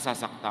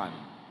nasasaktan.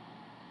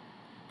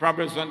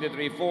 Proverbs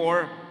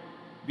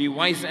 23:4, be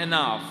wise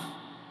enough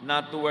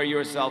not to wear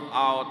yourself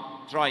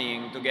out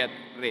trying to get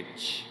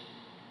rich.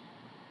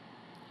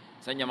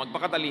 Sa inyo,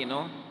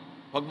 magpakatalino,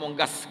 huwag mong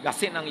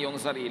gasgasin ang iyong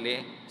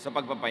sarili sa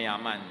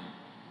pagpapayaman.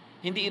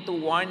 Hindi ito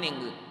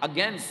warning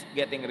against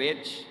getting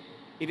rich.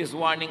 It is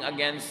warning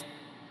against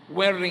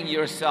wearing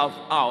yourself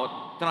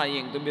out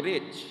trying to be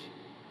rich.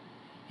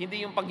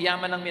 Hindi yung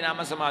pagyaman ang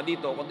minamasama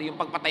dito, kundi yung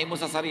pagpatay mo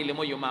sa sarili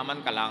mo,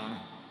 yumaman ka lang.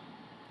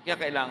 Kaya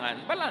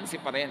kailangan, balanse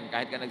pa rin.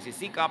 Kahit ka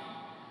nagsisikap,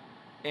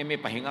 may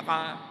pahinga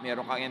ka,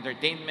 meron kang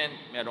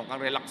entertainment, meron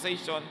kang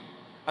relaxation,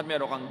 at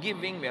meron kang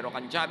giving, meron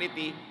kang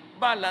charity,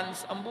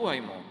 balance ang buhay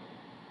mo.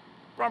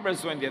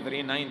 Proverbs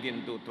 23:19-21.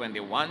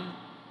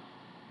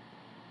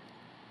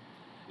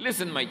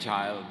 Listen, my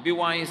child, be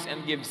wise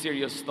and give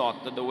serious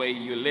thought to the way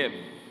you live.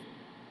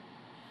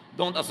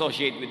 Don't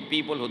associate with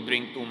people who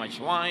drink too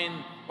much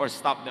wine or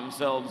stuff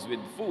themselves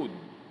with food.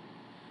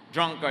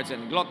 Drunkards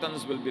and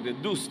gluttons will be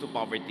reduced to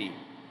poverty.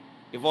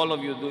 If all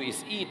of you do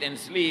is eat and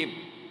sleep,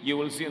 you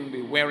will soon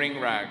be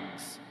wearing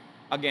rags.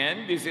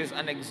 Again, this is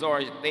an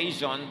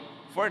exhortation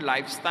for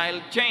lifestyle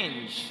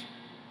change.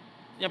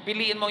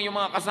 Piliin mo yung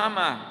mga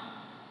kasama.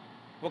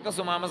 Huwag ka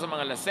sumama sa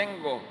mga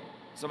lasenggo,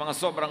 sa mga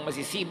sobrang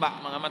masisiba,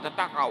 mga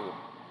matatakaw.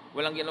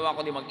 Walang ginawa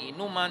kundi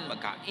mag-inuman,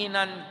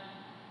 magkainan,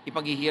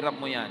 ipaghihirap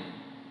mo yan.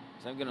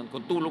 Sabi ganun,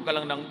 kung tulog ka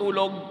lang ng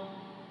tulog,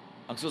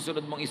 ang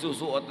susunod mong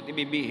isusuot at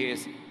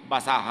ibibihis,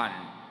 basahan,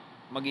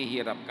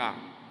 maghihirap ka.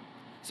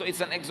 So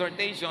it's an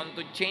exhortation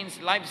to change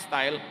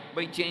lifestyle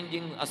by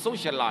changing a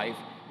social life,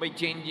 by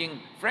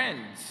changing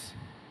friends.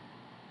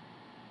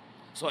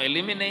 So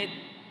eliminate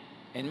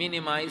and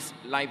minimize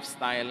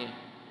lifestyle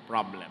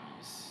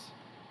problems.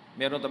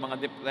 Meron ito mga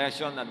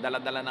depression na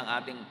dala-dala ng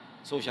ating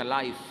social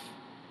life,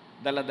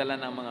 dala-dala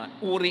ng mga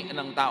uri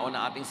ng tao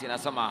na ating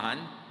sinasamahan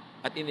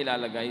at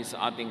inilalagay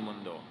sa ating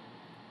mundo.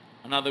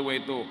 Another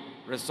way to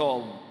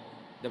resolve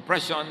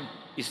depression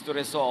is to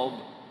resolve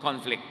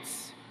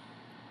conflicts.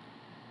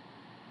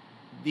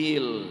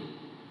 Deal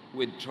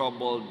with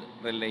troubled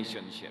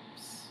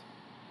relationships.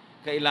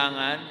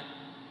 Kailangan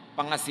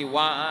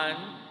pangasiwaan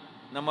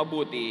na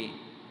mabuti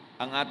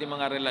ang ating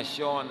mga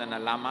relasyon na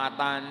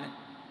nalamatan,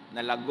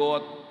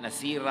 nalagot,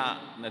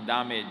 nasira, na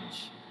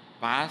damage,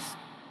 past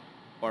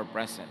or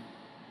present.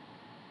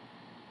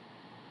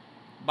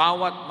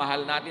 Bawat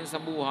mahal natin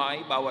sa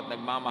buhay, bawat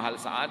nagmamahal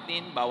sa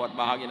atin, bawat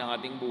bahagi ng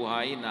ating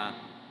buhay na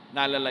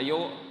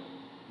nalalayo,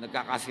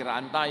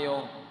 nagkakasiraan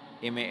tayo,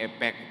 may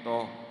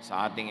epekto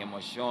sa ating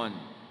emosyon,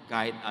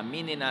 kahit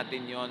aminin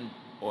natin yon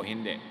o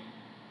hindi.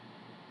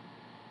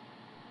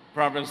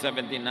 Proverbs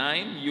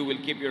 17:9, you will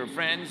keep your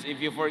friends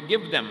if you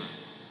forgive them,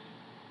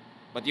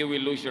 but you will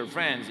lose your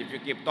friends if you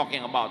keep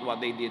talking about what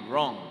they did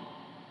wrong.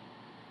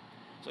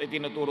 So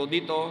itinuturo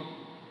dito,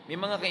 may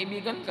mga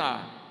kaibigan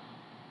ka,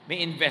 may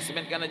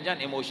investment ka na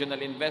dyan,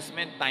 emotional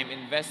investment, time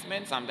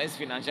investment, sometimes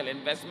financial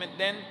investment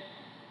din.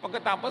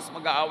 Pagkatapos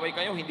mag-aaway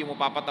kayo, hindi mo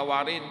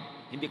papatawarin,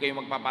 hindi kayo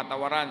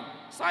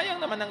magpapatawaran.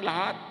 Sayang naman ang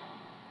lahat.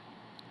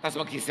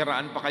 Tapos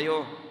magsisiraan pa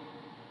kayo.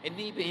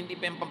 Hindi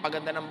pa yung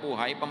pampaganda ng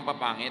buhay,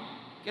 pampapangit.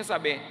 Kaya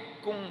sabi,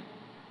 kung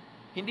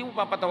Hindi mo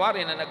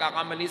papatawarin na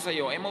nagkakamali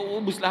sa'yo,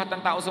 mauubos lahat ng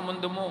tao sa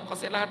mundo mo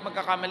kasi lahat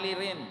magkakamali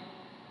rin.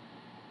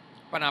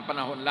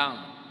 Panapanahon lang.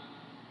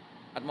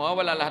 At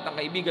mawawala lahat ng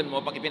kaibigan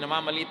mo pag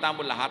ipinamamalita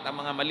mo lahat ang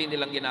mga mali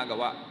nilang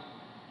ginagawa.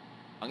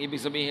 Ang ibig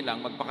sabihin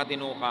lang,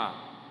 magpakatino ka.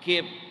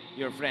 Keep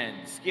your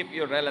friends, keep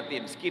your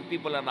relatives, keep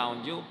people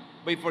around you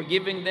by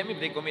forgiving them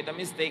if they commit a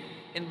mistake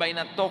and by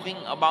not talking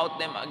about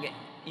them again,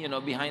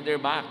 behind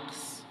their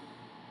backs.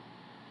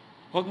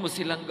 Huwag mo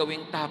silang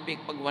gawing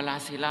topic pag wala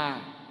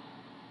sila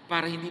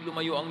para hindi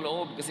lumayo ang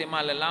loob kasi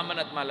malalaman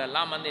at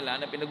malalaman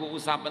nila na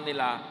pinag-uusapan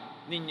nila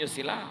ninyo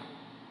sila.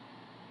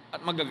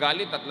 At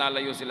magagalit at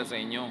lalayo sila sa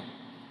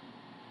inyo.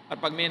 At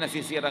pag may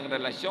nasisirang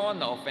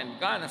relasyon, na-offend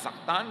ka,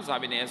 nasaktan,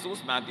 sabi ni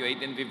Jesus, Matthew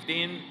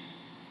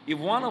 18:15, if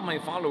one of my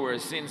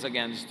followers sins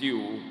against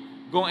you,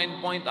 go and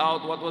point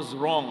out what was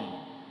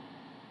wrong.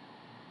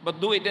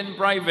 But do it in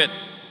private,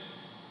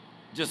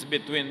 just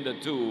between the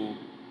two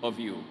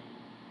of you.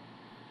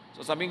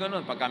 So sabi ko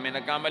nun, pag kami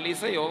nagkamali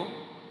sa'yo,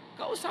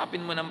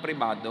 kausapin mo ng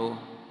pribado,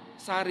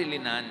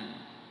 sarilinan,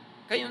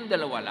 kayong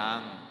dalawa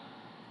lang,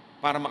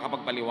 para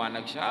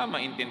makapagpaliwanag siya,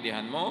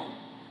 maintindihan mo.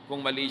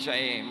 Kung mali siya,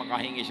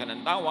 makahingi siya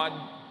ng tawad.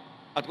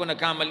 At kung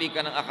nagkamali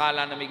ka ng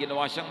akala na may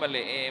ginawa siyang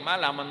mali,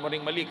 malaman mo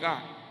ring mali ka.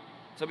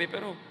 Sabi,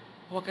 pero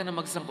huwag ka na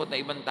magsangkot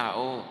na ibang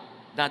tao.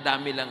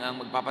 Dadami lang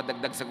ang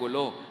magpapadagdag sa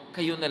gulo.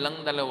 Kayo na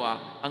lang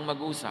dalawa ang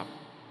mag-usap.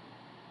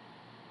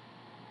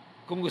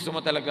 Kung gusto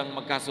mo talagang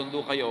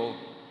magkasundo kayo,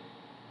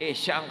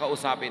 siya ang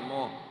kausapin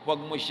mo.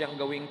 Huwag mo siyang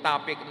gawing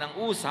topic ng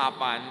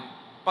usapan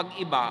pag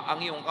iba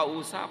ang iyong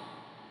kausap.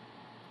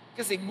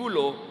 Kasi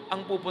gulo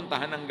ang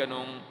pupuntahan ng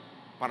ganong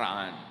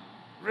paraan.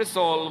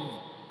 Resolve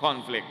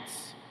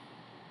conflicts.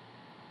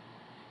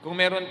 Kung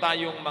meron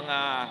tayong mga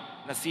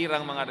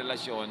nasirang mga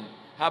relasyon,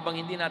 habang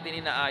hindi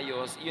natin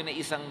inaayos, yun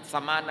ay isang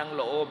sama ng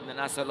loob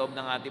na nasa loob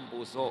ng ating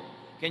puso.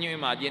 Can you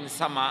imagine?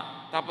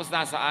 Sama, tapos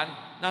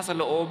nasaan? Nasa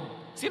loob.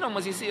 Sino ang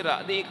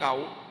masisira? Di ikaw,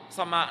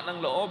 sama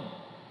ng loob.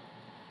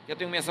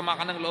 Kaya yung may sama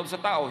ka ng loob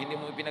sa tao, hindi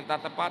mo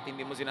pinagtatapat,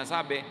 hindi mo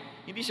sinasabi,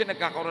 hindi siya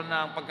nagkakaroon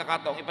ng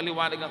pagkakataong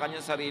ipaliwanag ang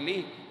kanyang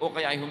sarili o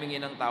kaya ay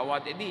humingi ng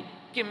tawad.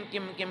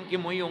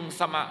 Kim mo yung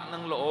sama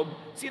ng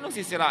loob. Sinong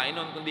sisirain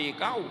nun kundi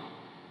ikaw?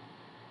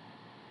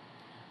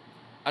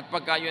 At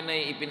pagka yun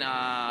ay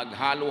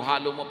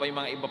ipinaghalo-halo mo pa yung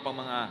mga iba pang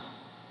mga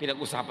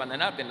pinag-usapan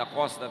na natin na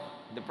cause that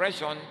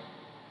depression,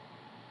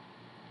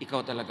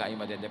 ikaw talaga ay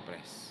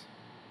madedepress.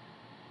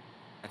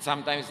 At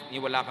sometimes,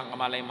 wala kang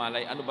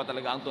kamalay-malay, ano ba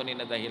talaga ang tunay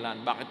na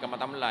dahilan? Bakit ka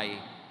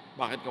matamlay?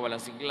 Bakit ka walang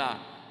sigla?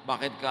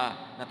 Bakit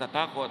ka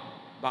natatakot?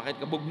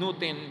 Bakit ka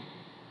bugnutin?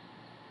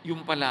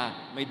 Yung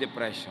pala, may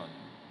depression.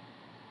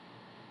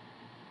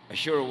 A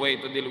sure way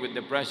to deal with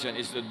depression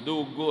is to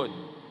do good.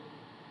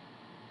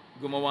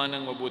 Gumawa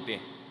ng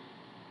mabuti.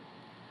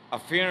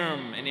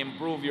 Affirm and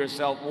improve your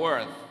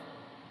self-worth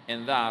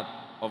and that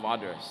of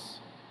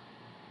others.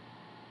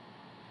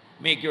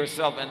 Make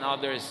yourself and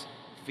others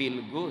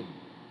feel good.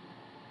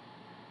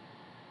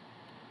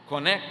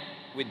 Connect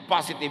with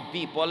positive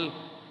people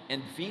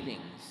and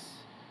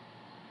feelings.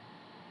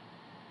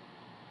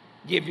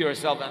 Give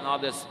yourself and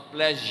others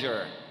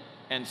pleasure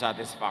and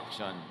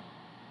satisfaction.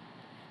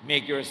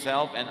 Make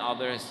yourself and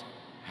others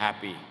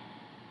happy.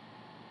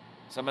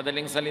 Sa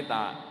madaling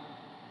salita,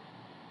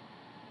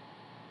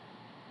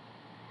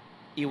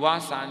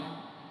 iwasan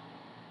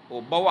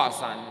o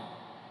bawasan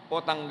o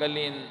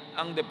tanggalin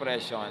ang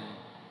depression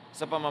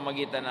sa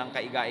pamamagitan ng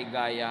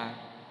kaiga-igaya,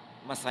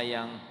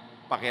 masayang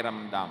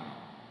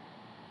pakiramdam.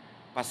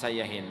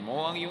 Pasayahin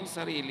mo ang iyong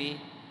sarili,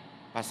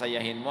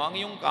 pasayahin mo ang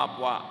iyong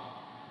kapwa,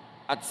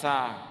 at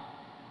sa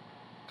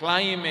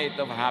climate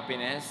of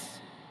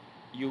happiness,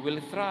 you will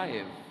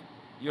thrive.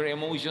 Your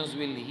emotions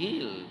will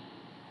heal.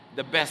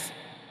 The best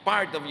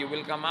part of you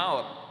will come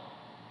out,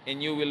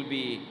 and you will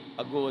be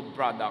a good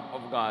product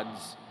of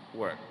God's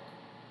work.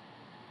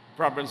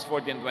 Proverbs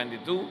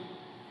 14:22,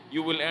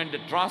 you will earn the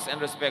trust and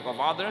respect of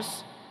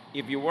others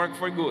if you work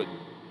for good.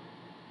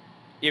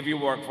 If you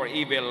work for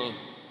evil,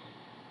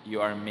 you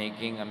are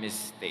making a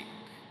mistake.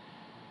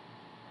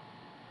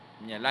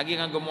 Lagi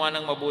kang gumawa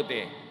ng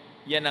mabuti.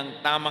 Yan ang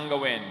tamang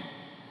gawin.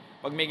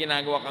 Pag may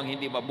ginagawa kang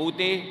hindi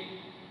mabuti,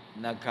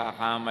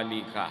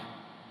 nagkakamali ka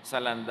sa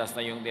landas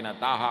na yung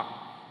tinatahak.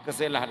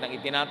 Kasi lahat ng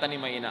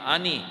itinatanim ay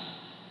inaani.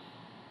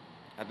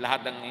 At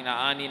lahat ng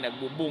inaani,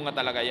 nagbubunga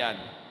talaga yan.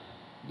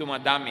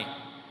 Dumadami.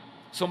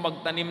 So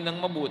magtanim ng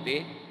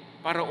mabuti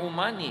para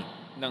umani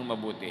ng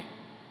mabuti.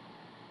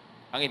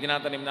 Ang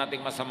itinatanim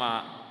nating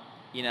masama,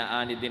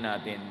 inaani din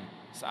natin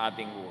sa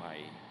ating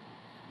buhay.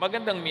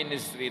 Magandang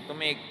ministry to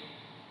make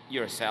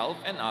yourself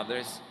and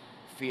others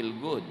feel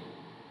good,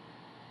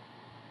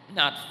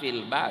 not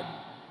feel bad.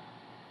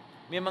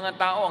 May mga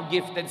tao ang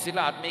gifted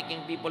sila at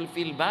making people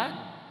feel bad.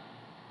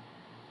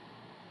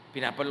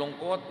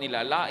 Pinapalungkot,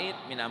 nilalait,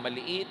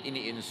 minamaliit,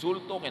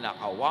 iniinsulto,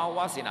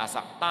 kinakawawa,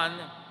 sinasaktan.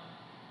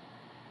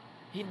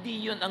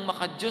 Hindi yun ang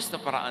makadiyos na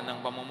paraan ng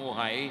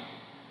pamumuhay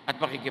at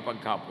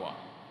pakikipagkapwa.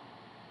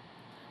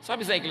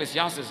 Sabi sa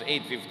Ecclesiastes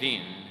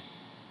 8:15,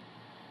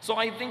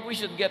 so I think we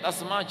should get as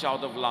much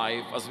out of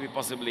life as we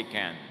possibly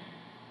can.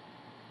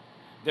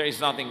 There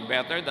is nothing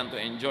better than to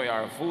enjoy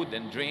our food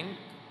and drink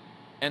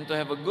and to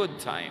have a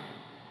good time.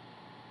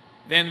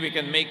 Then we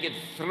can make it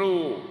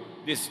through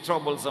this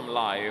troublesome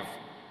life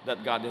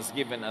that God has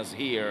given us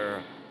here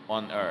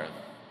on earth.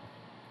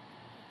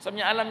 Sabi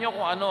niya, alam niyo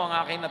kung ano ang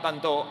aking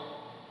natanto?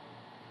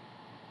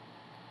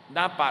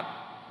 Dapat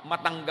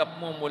matanggap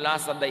mo mula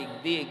sa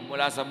daigdig,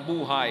 mula sa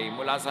buhay,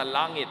 mula sa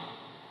langit,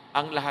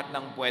 ang lahat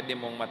ng pwede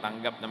mong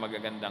matanggap na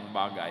magagandang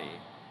bagay.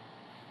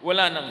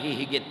 Wala nang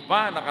hihigit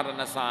pa na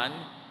karanasan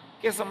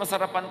kaysa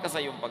masarapan ka sa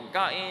iyong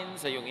pagkain,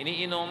 sa iyong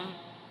iniinom,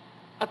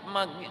 at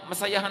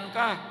masayahan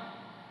ka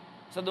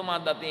sa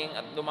dumadating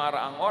at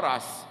dumaraang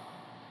oras.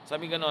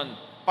 Sabi ganon,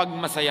 pag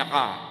masaya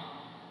ka,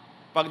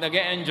 pag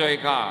nag-e-enjoy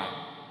ka,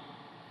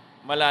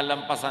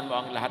 malalampasan mo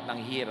ang lahat ng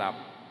hirap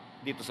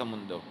dito sa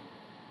mundo.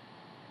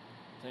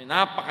 So,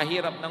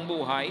 napakahirap ng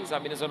buhay,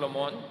 sabi ni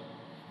Solomon,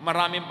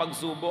 maraming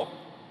pagsubok,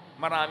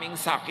 maraming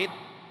sakit,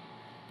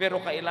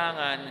 pero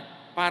kailangan,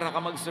 para ka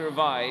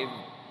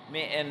mag-survive,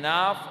 may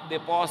enough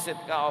deposit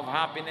ka of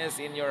happiness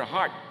in your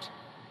heart.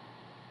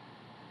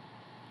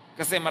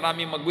 Kasi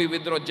maraming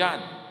magwi-withdraw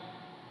dyan.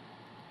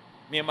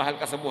 May mahal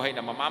ka sa buhay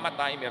na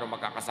mamamatay, mayroong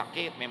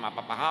magkakasakit, may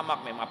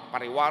mapapahamak, may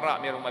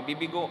mapapariwara, mayroong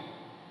mabibigo.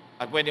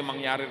 At pwede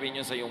mangyari rin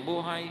yun sa iyong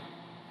buhay.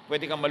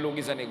 Pwede kang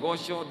malugi sa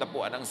negosyo,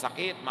 dapuan ng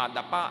sakit,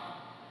 madapa,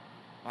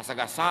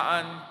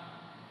 masagasaan.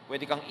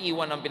 Pwede kang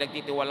iwan ng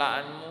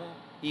pinagtitiwalaan mo,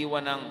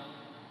 iwan ng,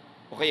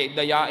 o kaya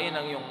dayain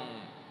ang iyong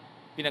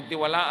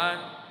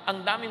pinagtiwalaan.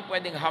 Ang daming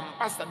pwedeng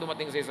hampas na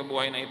dumating sa iyo sa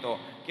buhay na ito.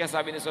 Kaya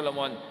sabi ni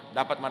Solomon,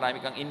 dapat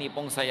marami kang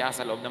inipong saya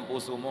sa loob ng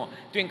puso mo.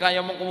 Tuwing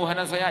kaya mong kumuha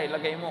ng saya,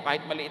 ilagay mo,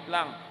 kahit maliit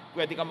lang.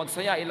 Pwede kang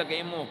magsaya,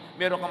 ilagay mo.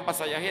 Meron kang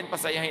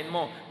pasayahin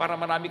mo para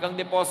marami kang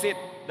deposit.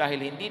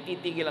 Dahil hindi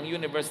titigil ang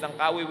universe ng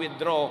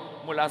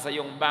kawi-withdraw mula sa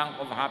iyong bank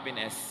of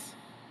happiness.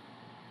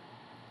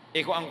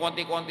 E kung ang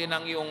konti-konti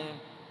ng iyong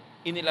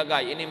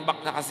inilagay, inimbak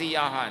na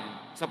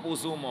kasiyahan sa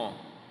puso mo,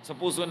 sa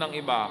puso ng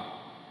iba,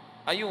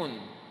 ayun,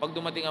 pag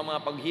dumating ang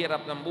mga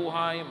paghirap ng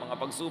buhay, mga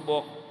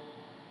pagsubok,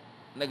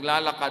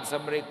 naglalakad sa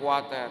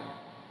breakwater,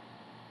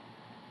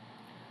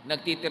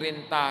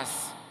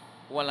 nagtitirintas,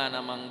 wala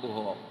namang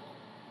buhok.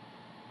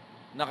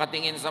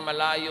 Nakatingin sa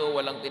malayo,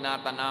 walang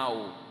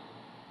tinatanaw.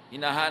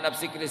 Hinahanap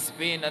si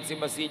Crispin at si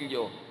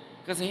Basilio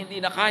kasi hindi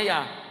na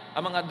kaya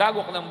ang mga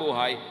dagok ng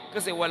buhay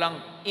kasi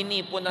walang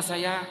inipon na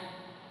saya.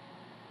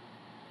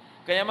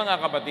 Kaya mga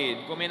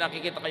kapatid, kung may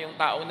nakikita kayong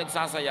taong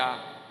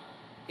nagsasaya,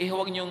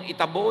 huwag niyong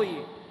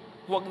itaboy.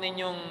 Huwag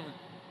ninyong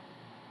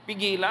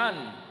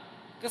pigilan.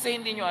 Kasi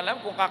hindi nyo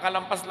alam kung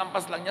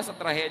kakalampas-lampas lang niya sa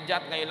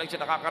trahedya at ngayon lang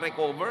siya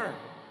nakaka-recover.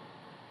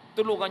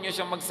 Tulungan nyo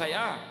siyang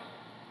magsaya.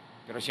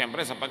 Pero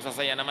siyempre, sa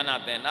pagsasaya naman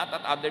natin, not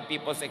at other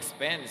people's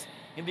expense.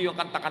 Hindi yung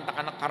kanta-kanta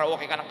ka ng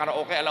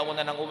karaoke,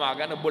 alauna ng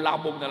umaga,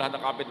 nabulabog na lahat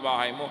ng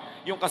kapitbahay mo.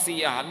 Yung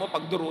kasiyahan mo,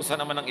 pagdurusa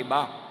naman ng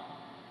iba.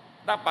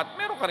 Dapat,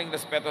 meron ka ring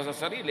respeto sa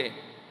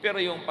sarili. Pero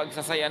yung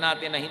pagsasaya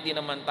natin na hindi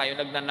naman tayo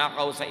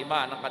nagnanakaw sa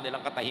iba ng kanilang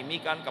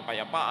katahimikan,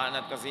 kapayapaan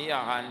at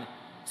kasiyahan,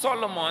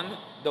 Solomon,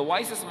 the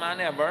wisest man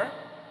ever,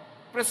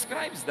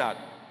 prescribes that.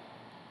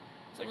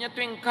 So niya,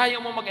 tuwing kaya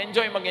mo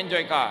mag-enjoy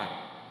ka.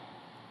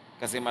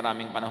 Kasi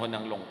maraming panahon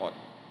ng lungkot.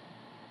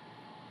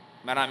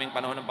 Maraming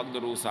panahon ng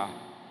pagdurusa.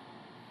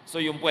 So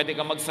yung pwede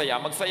ka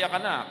magsaya ka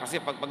na. Kasi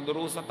pag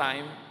pagdurusa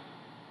time,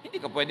 hindi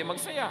ka pwede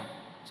magsaya.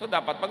 So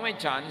dapat pag may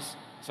chance,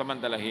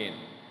 samantalahin.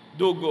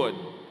 Do good.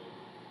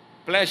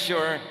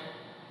 Pleasure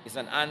is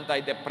an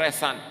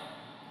antidepressant.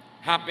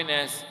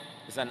 Happiness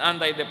is an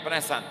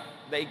antidepressant.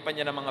 Daig pa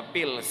niya ng mga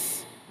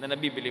pills na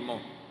nabibili mo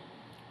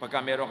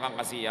pagka meron kang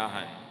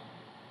kasiyahan.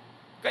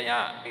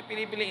 Kaya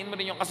pipiliin mo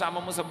rin yung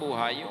kasama mo sa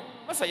buhay, yung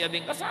masaya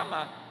din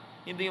kasama.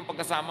 Hindi yung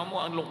pagkasama mo,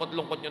 ang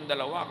lungkot-lungkot yung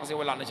dalawa kasi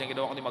wala na siyang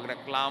ginawa kundi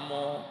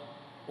magreklamo,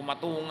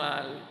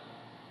 umatungal,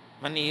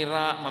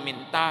 manira,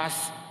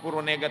 mamintas, puro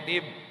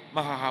negative,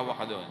 mahahawa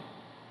ka doon.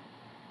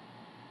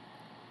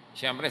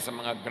 Siyempre, sa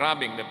mga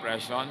grabing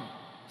depression,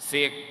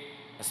 seek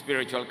a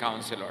spiritual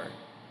counselor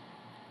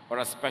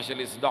or a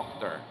specialist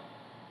doctor.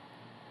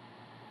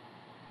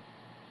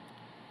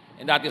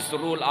 And that is to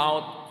rule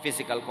out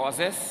physical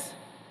causes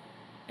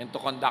and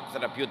to conduct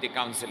therapeutic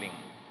counseling.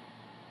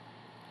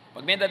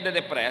 Pag may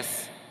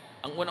nade-depress,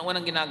 ang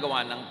unang-unang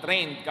ginagawa ng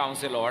trained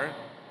counselor,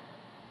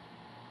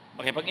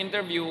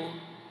 makipag-interview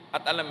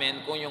at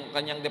alamin kung yung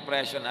kanyang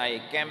depression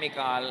ay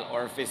chemical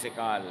or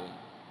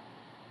physical.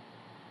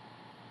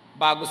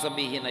 Bago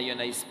sabihin na yun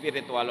ay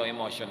spiritual o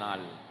emotional.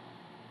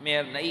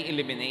 May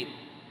nai-eliminate.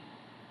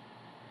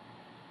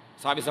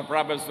 Sabi sa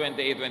Proverbs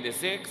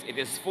 28:26, it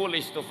is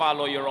foolish to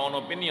follow your own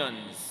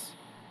opinions.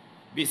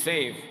 Be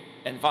safe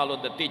and follow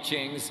the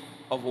teachings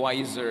of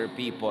wiser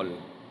people.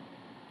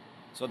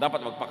 So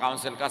dapat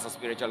magpa-counsel ka sa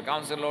spiritual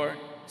counselor,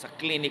 sa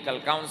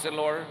clinical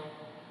counselor,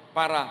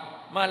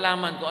 para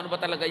malaman kung ano ba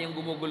talaga yung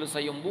gumugulo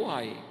sa iyong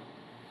buhay.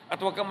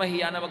 At huwag kang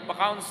mahiya na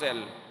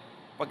magpa-counsel.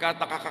 Pagka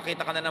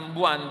nakakakita ka na ng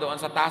buwan doon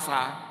sa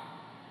tasa,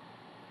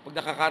 pag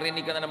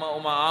nakakarinig ka na ng mga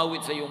umaawit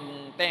sa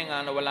iyong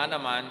tenga na wala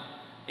naman,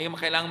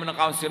 kailangan mo ng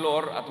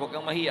counselor at huwag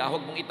kang mahiya,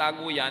 huwag mong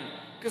itago yan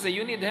kasi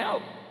you need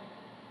help.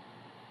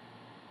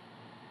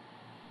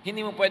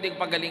 Hindi mo pwedeng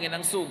pagalingin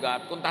ang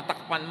sugat kung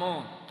tatakpan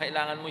mo.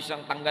 Kailangan mo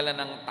siyang tanggalan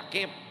ng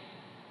takip,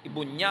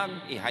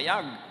 ibunyag,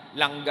 ihayag,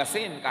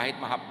 langgasin kahit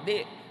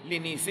mahapdi,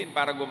 linisin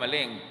para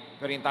gumaling.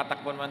 Pero yung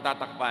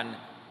tatakpan,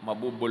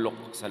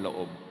 mabubulok sa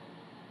loob.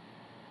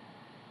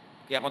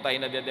 Kaya kung tayo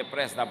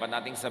nade-depress, dapat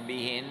nating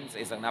sabihin sa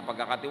isang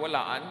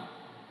napagkakatiwalaan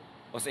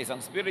o sa isang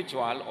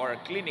spiritual or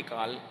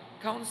clinical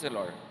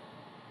counselor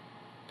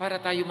para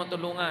tayo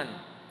matulungan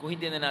kung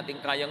hindi na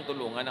natin kayang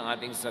tulungan ang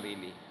ating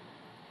sarili.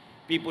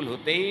 People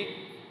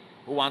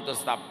who want to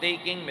stop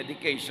taking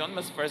medication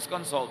must first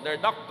consult their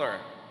doctor.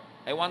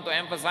 I want to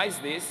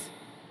emphasize this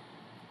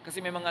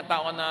kasi may mga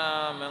tao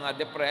na mga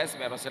depressed,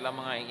 meron silang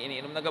mga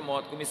iniinom na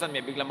gamot, kung minsan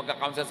may biglang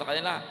magka-counsel sa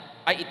kanila,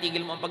 ay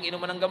itigil mo ang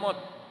pag-inuman ng gamot.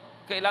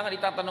 Kailangan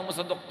itatanong mo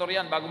sa doktor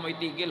yan bago mo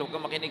itigil, huwag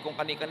kang makinig kung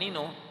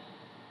kani-kanino.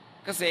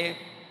 Kasi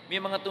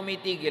may mga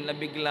tumitigil na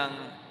biglang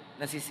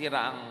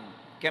nasisira ang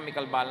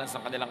chemical balance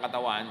ng kanilang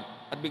katawan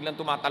at biglang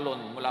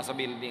tumatalon mula sa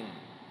building.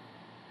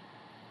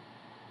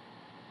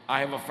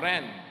 I have a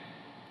friend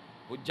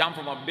who jumped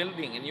from a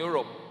building in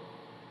Europe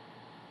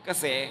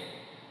kasi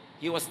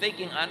he was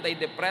taking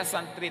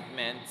antidepressant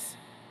treatments.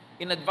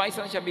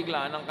 In-advisean siya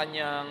bigla ng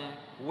kanyang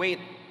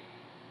weight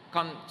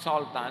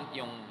consultant,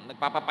 yung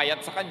nagpapapayat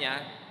sa kanya,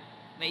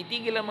 na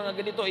itigil ang mga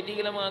ganito,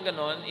 itigil ang mga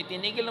ganon.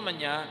 Itinigil naman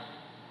niya,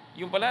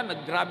 yung pala,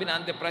 naggrabe na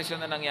ang depression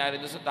na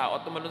nangyari doon sa tao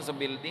at tumalon sa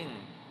building.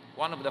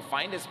 One of the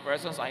finest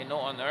persons I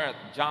know on earth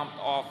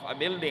jumped off a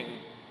building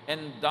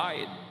and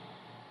died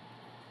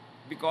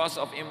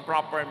because of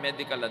improper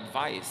medical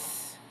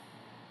advice.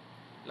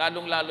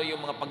 Lalong-lalo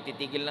yung mga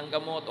pagtitigil ng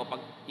gamot o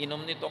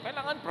pag-inom nito,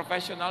 kailangan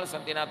professionals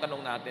ang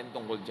tinatanong natin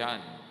tungkol dyan.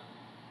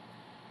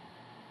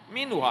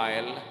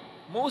 Meanwhile,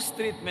 most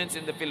treatments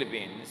in the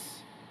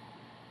Philippines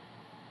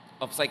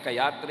of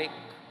psychiatric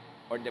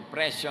or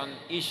depression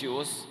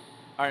issues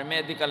are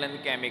medical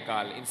and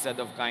chemical instead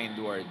of kind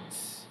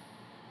words.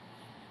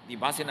 Di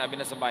ba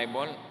sinabi na sa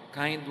Bible?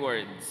 Kind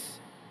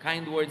words.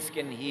 Kind words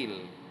can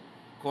heal.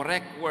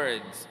 Correct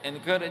words,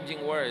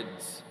 encouraging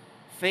words,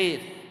 faith,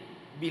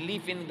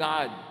 belief in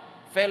God,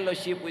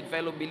 fellowship with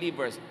fellow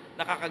believers,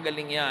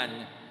 nakakagaling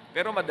yan.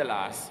 Pero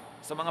madalas,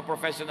 sa mga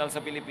professional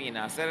sa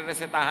Pilipinas,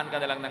 resetahan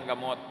ka na lang ng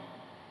gamot.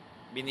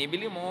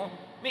 Binibili mo,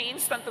 may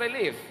instant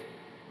relief.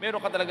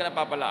 Meron ka talaga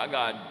napapala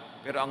agad.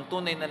 Pero ang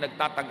tunay na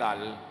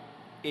nagtatagal,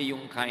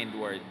 yung kind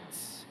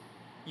words.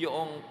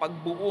 Yung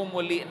pagbuo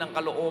muli ng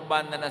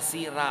kalooban na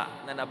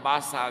nasira, na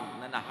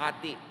nabasag, na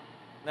nahati,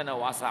 na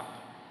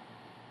nawasak.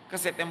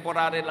 Kasi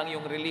temporary lang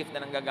yung relief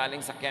na nanggagaling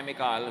sa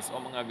chemicals o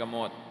mga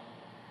gamot.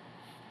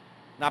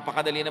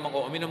 Napakadali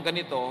namang, uminom ka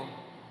nito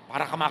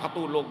para ka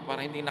makatulog,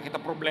 para hindi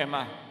nakita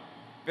problema.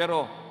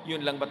 Pero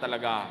yun lang ba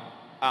talaga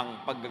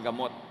ang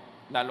paggagamot,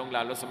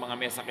 lalong-lalo sa mga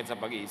may sakit sa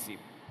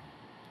pag-iisip?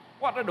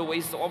 What are the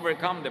ways to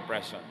overcome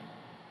depression?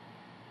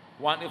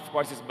 One, of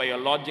course, is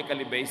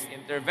biologically based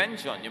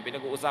intervention. Yung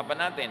pinag-uusapan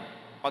natin,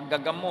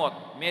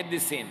 paggagamot,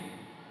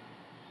 medicine.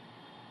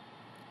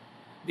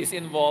 This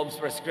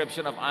involves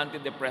prescription of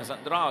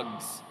antidepressant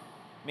drugs.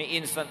 May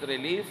instant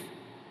relief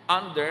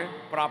under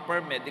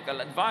proper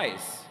medical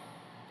advice.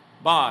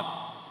 But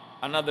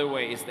another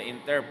way is the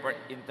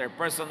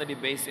interpersonally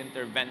based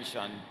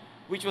intervention,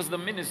 which was the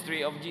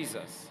ministry of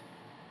Jesus.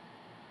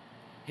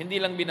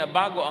 Hindi lang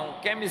binabago ang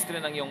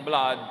chemistry ng iyong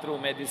blood through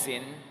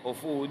medicine o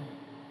food,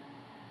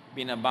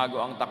 binabago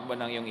ang takbo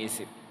ng iyong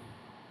isip,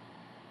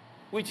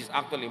 which is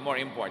actually more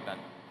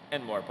important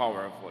and more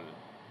powerful.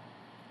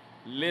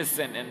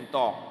 Listen and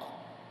talk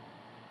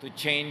to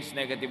change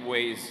negative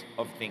ways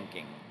of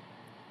thinking.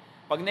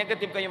 Pag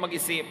negative kayo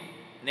mag-isip,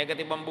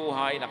 negative ang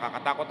buhay,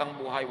 nakakatakot ang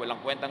buhay,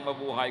 walang kwentang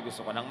mabuhay,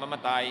 gusto ko nang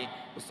mamatay,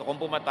 gusto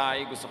kong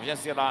pumatay, gusto ko siyang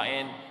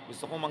sirain,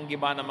 gusto kong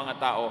manggiba ng mga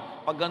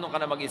tao. Pag gano'n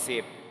ka na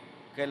mag-isip,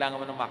 kailangan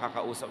mo ng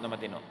makakausap na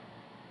matino.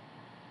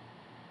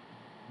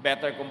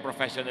 Better kung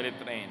professionally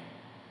trained.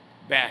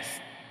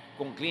 Best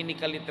kung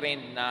clinically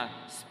trained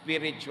na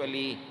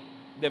spiritually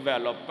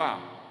developed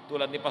pa.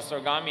 Tulad ni Pastor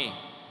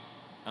Gami,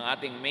 ang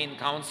ating main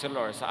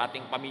counselor sa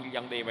ating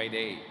pamilyang day by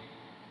day.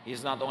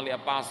 He's not only a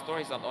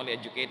pastor, he's not only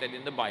educated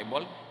in the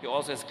Bible, he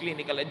also has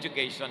clinical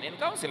education in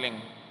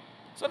counseling.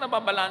 So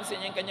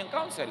nababalansin niya yung kanyang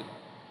counsel.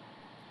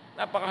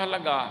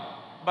 Napakahalaga,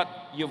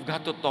 but you've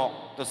got to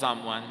talk to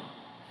someone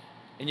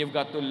and you've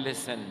got to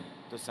listen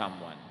to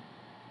someone.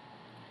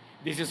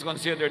 This is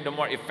considered the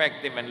more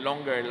effective and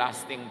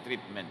longer-lasting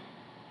treatment.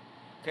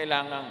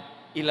 Kailangang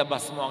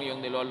ilabas mo ang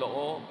iyong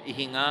niloloob,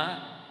 ihinga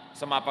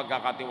sa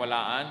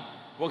mapagkakatiwalaan.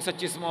 Huwag sa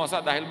chismosa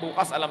dahil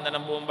bukas alam na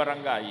ng buong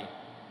barangay.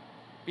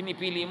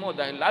 Pinipili mo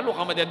dahil lalo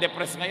ka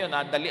madedepress ngayon,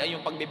 dalian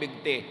yung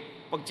pagbibigti.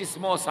 Pag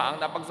chismosa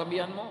ang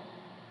napagsabihan mo.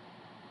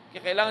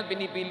 Kaya kailangan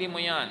pinipili mo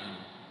yan.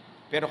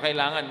 Pero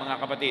kailangan, mga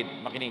kapatid,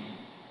 makinig.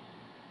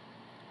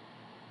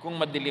 Kung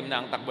madilim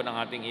na ang takbo ng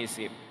ating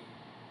isip,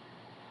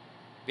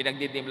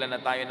 pinagdidimla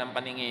na tayo ng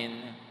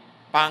paningin,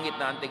 pangit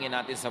na ang tingin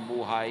natin sa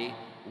buhay,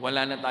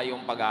 wala na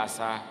tayong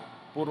pag-asa,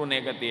 puro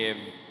negative,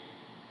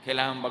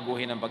 kailangan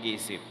baguhin ang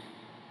pag-iisip.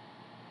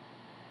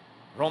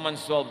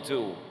 Romans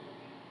 12:2,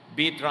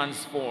 be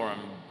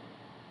transformed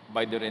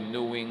by the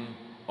renewing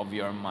of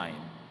your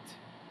mind.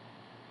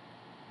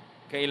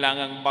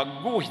 Kailangang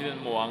baguhin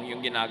mo ang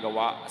iyong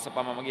ginagawa sa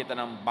pamamagitan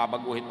ng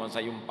babaguhin mo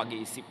sa iyong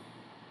pag-iisip.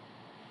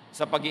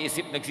 Sa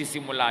pag-iisip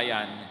nagsisimula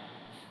yan,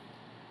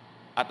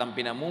 at ang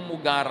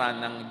pinamumugaran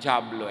ng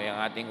dyablo ay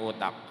ang ating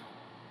utak.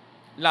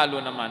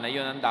 Lalo naman na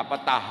yun ang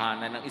dapat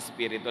tahanan ng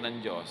Espiritu ng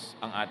Diyos,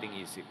 ang ating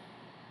isip.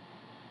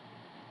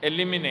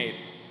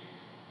 Eliminate,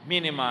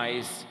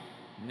 minimize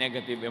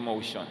negative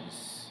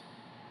emotions.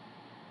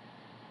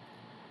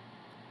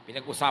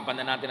 Pinag-usapan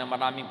na natin ang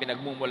maraming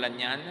pinagmumulan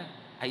yan.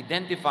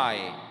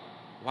 Identify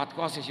what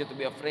causes you to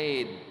be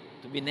afraid,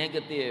 to be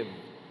negative,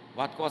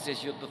 what causes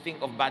you to think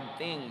of bad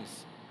things,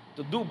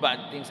 to do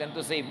bad things, and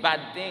to say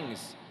bad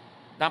things.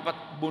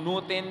 Dapat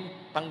bunutin,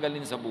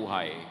 tanggalin sa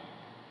buhay.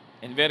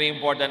 And very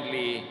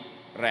importantly,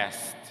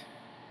 rest.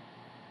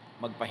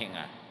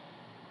 Magpahinga.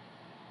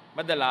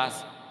 Madalas,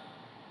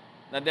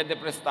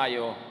 nade-depress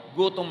tayo,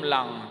 gutom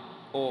lang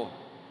o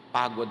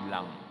pagod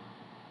lang.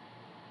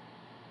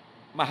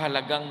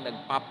 Mahalagang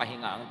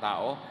nagpapahinga ang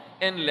tao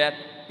and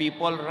let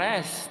people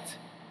rest.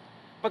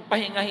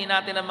 Pagpahingahin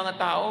natin ang mga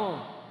tao.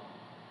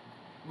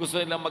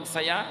 Gusto nilang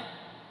magsaya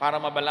para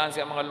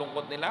mabalanse ang mga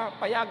lungkot nila,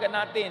 payagan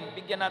natin,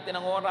 bigyan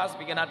natin ng oras,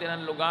 bigyan natin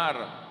ng lugar,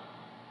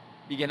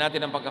 bigyan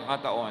natin ng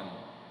pagkakataon.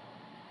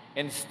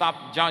 And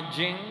stop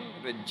judging,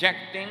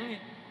 rejecting,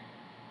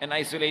 and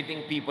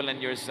isolating people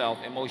and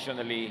yourself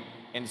emotionally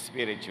and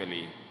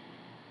spiritually.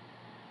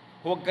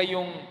 Huwag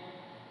kayong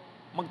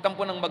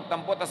magtampo ng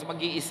magtampo, tapos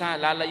mag-iisa,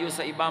 lalayo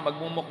sa iba,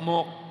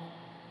 magmumukmuk.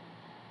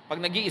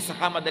 Pag nag-iisa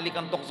ka, madali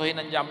kang tuksohin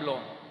ng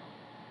dyablo.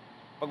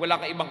 Pag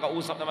wala kang ibang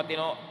kausap na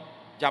matino,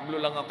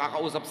 dyablo lang ang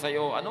kakausap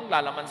sa'yo, anong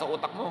lalaman sa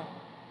utak mo?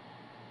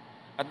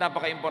 At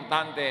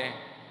napaka-importante,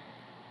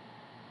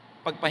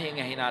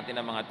 pagpahingahin natin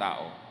ang mga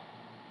tao.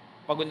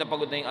 Pagod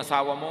na yung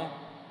asawa mo,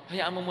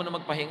 hayaan mo muna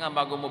magpahinga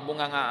bago mo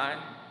bungangaan.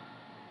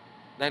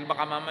 Dahil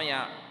baka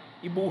mamaya,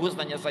 ibuhos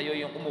na niya sa'yo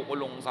yung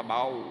kumukulong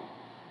sabaw.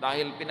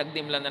 Dahil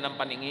pinagdimlan na ng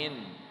paningin.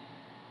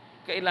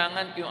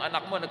 Kailangan yung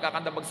anak mo,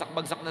 nagkakanda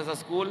bagsak-bagsak na sa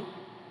school,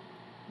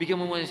 bigyan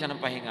mo muna siya ng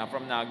pahinga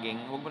from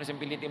nagging. Huwag mo na siyang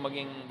pilitin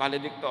maging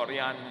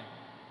valedictorian.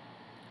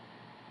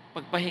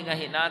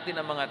 Pagpahingahin natin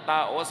ang mga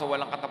tao sa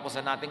walang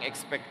katapusan nating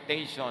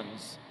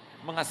expectations,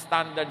 mga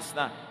standards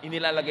na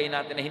inilalagay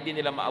natin na hindi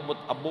nila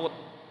maabot-abot,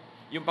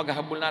 yung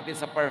paghahabol natin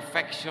sa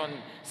perfection,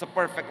 sa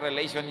perfect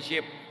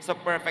relationship, sa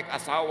perfect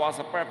asawa,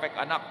 sa perfect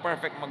anak,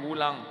 perfect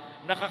magulang,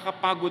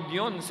 nakakapagod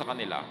yun sa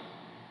kanila.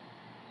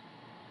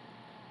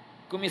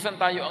 Kumisan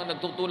tayo ang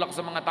nagtutulak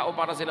sa mga tao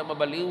para sila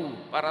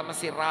mabaliw, para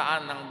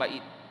masiraan ng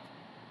bait.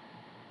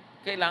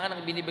 Kailangan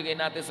ang binibigay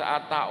natin sa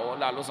tao,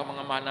 lalo sa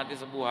mga mahal natin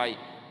sa buhay,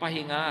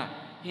 pahinga,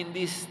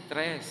 hindi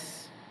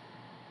stress.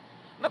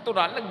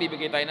 Natural,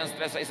 nagbibigay tayo ng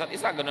stress sa isa't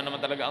isa. Ganoon naman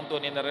talaga ang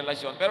tunay na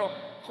relasyon. Pero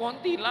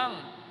konti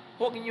lang.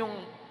 Huwag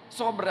niyong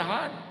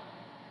sobrahan.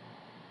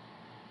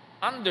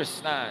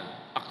 Understand,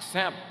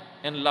 accept,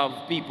 and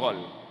love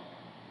people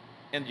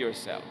and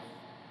yourself.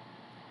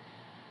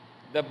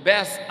 The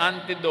best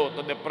antidote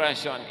to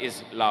depression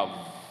is love.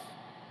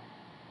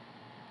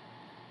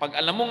 Pag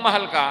alam mong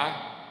mahal ka,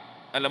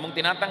 alam mong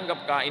tinatanggap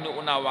ka,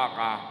 inuunawa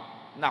ka,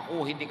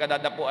 naku, hindi ka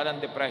dadapuan ng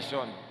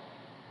depression.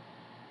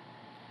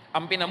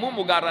 Ang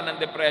pinamumugaran ng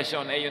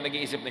depression ay yung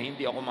nag-iisip na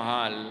hindi ako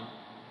mahal,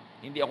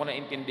 hindi ako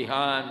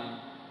naintindihan,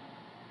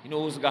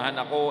 hinuhusgahan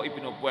ako,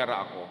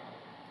 ipinupwera ako.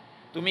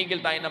 Tumigil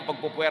tayo ng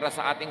pagpupwera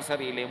sa ating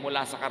sarili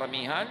mula sa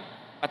karamihan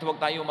at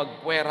huwag tayo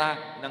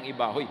magpwera ng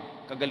iba. Hoy,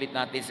 kagalit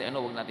natin si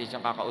huwag natin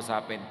siyang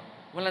kakausapin.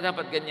 Wala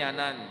dapat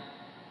ganyanan.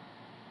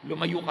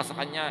 Lumayo ka sa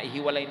kanya,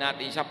 ihiwalay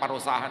natin siya,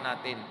 parusahan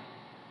natin.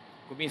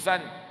 Kung minsan,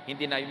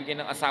 hindi na ibigay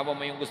ng asawa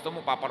mo yung gusto mo,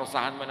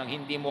 paparusahan mo ng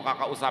hindi mo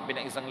kakausapin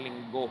ng isang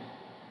linggo.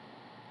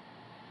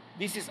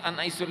 This is an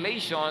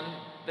isolation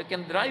that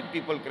can drive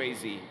people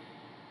crazy.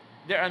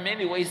 There are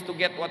many ways to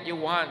get what you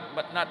want,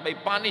 but not by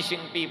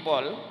punishing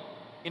people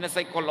in a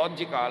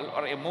psychological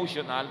or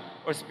emotional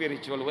or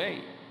spiritual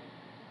way.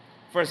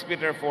 1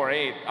 Peter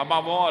 4:8,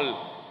 above all,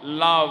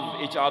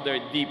 love each other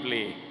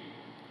deeply,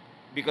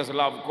 because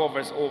love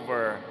covers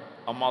over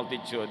a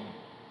multitude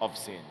of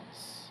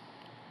sins.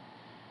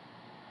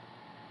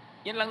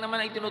 Yan lang naman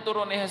ay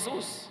tinuturo ni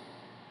Jesus.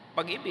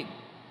 Pag-ibig.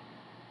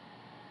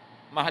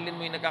 Mahalin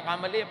mo yung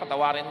nagkakamali,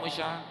 patawarin mo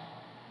siya.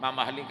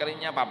 Mamahalin ka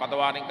rin niya,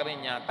 papatawarin ka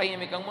rin niya.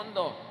 Tahimik ang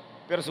mundo.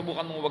 Pero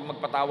subukan mo huwag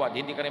magpatawad,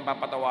 hindi ka rin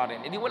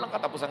papatawarin. Hindi walang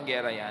katapusang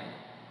gera yan.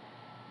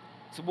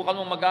 Subukan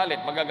mo magalit,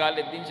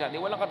 magagalit din siya.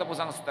 Hindi walang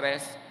katapusang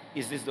stress.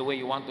 Is this the way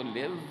you want to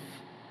live?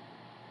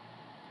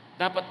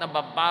 Dapat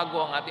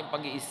nababago ang ating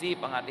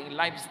pag-iisip, ang ating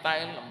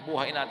lifestyle, ang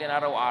buhay natin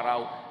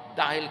araw-araw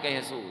dahil kay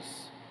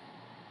Jesus.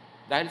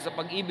 Dahil sa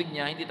pag-ibig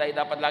niya, hindi tayo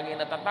dapat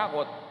laging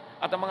natatakot.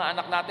 At ang mga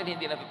anak natin,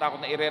 hindi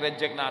natatakot na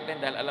i-reject natin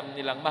dahil alam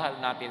nilang mahal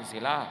natin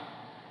sila.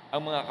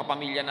 Ang mga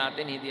kapamilya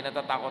natin, hindi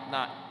natatakot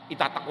na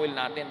itatakwil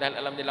natin dahil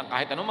alam nilang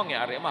kahit anong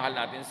mangyari, mahal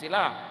natin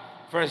sila.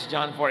 1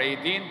 John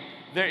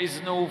 4:18, there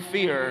is no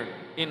fear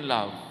in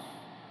love.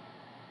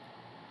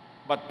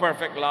 But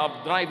perfect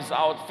love drives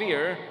out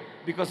fear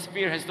because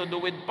fear has to do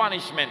with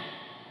punishment.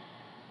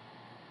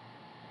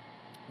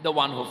 The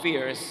one who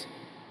fears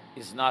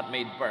is not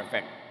made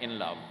perfect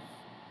in love.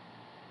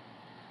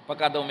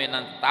 Pagka daw may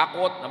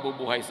natakot,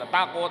 nabubuhay sa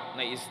takot,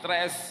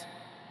 na-stress,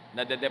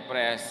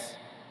 nade-depress,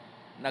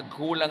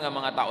 nagkulang ang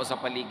mga tao sa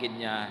paligid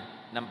niya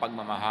ng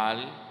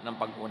pagmamahal, ng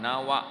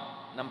pag-unawa,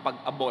 ng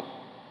pag-abot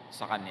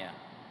sa kanya.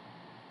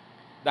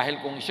 Dahil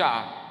kung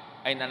siya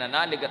ay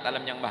nananalig at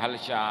alam niyang mahal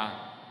siya,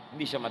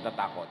 hindi siya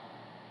matatakot.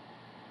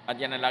 At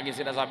yan ang lagi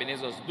sinasabi ni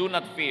Jesus, do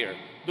not fear.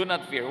 Do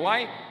not fear.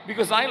 Why?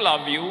 Because I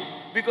love you.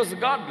 Because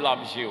God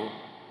loves you.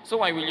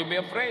 So why will you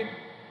be afraid?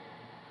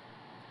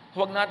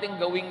 Huwag nating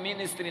gawing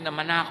ministry na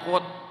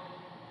manakot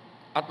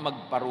at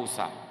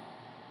magparusa.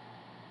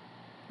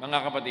 Mga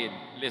kapatid,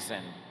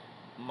 listen,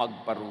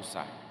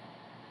 magparusa.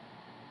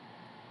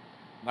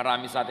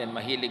 Marami sa atin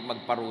mahilig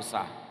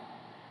magparusa.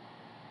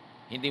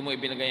 Hindi mo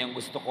ibinigay ang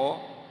gusto ko,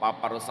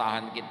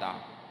 paparusahan kita.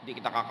 Hindi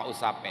kita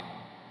kakausapin.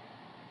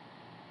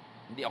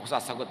 Hindi ako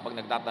sasagot pag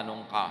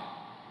nagtatanong ka.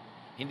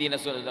 Hindi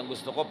nasunod ang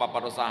gusto ko,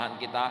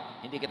 paparusahan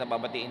kita. Hindi kita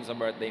babatiin sa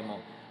birthday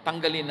mo.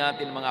 Tanggalin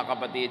natin mga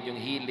kapatid yung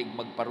hilig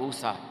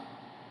magparusa.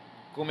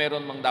 Kung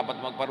meron mang dapat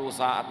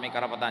magparusa at may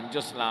karapatan,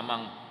 Diyos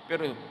lamang.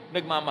 Pero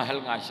nagmamahal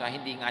nga siya,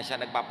 hindi nga siya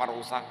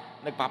nagpaparusa,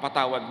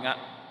 nagpapatawad nga.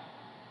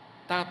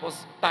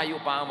 Tapos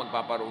tayo pa ang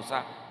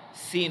magpaparusa.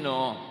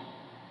 Sino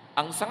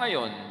ang sa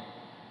ngayon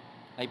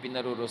ay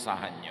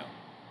pinarurusahan nyo?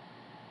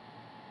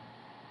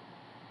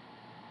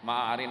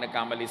 Maaari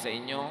nagkamali sa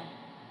inyo,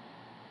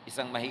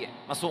 isang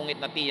masungit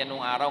na tiyan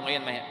nung araw,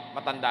 ngayon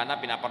matanda na,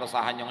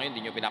 pinaparusahan nyo ngayon,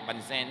 hindi nyo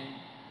pinapansin.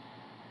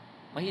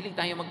 Mahilig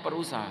tayo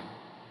magparusa.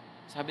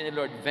 Sabi ni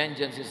Lord,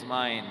 vengeance is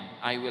mine,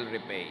 I will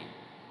repay.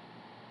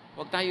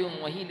 Huwag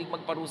tayong mahilig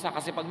magparusa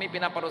kasi pag may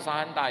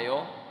pinaparusahan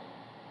tayo,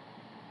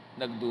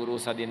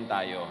 nagdurusa din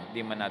tayo,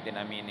 di man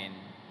natin aminin.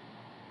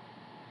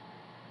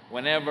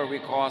 Whenever we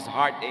cause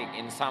heartache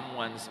in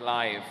someone's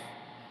life,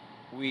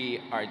 we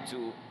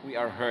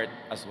are hurt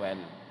as well.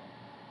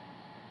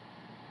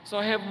 So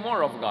have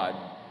more of God.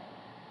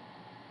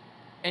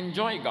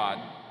 Enjoy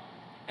God.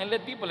 And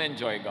let people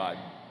enjoy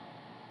God.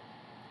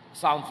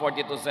 Psalm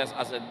 42 says,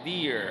 as a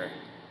deer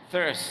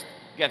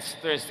gets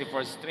thirsty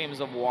for streams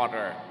of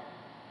water,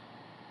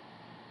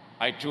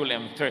 I truly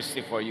am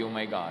thirsty for you,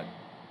 my God.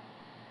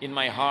 In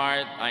my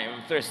heart, I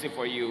am thirsty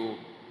for you,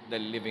 the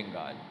living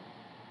God.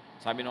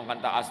 Sabi nung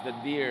kanta, as the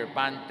deer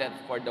panteth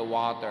for the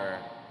water,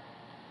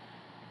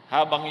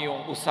 habang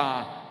yung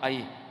usa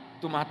ay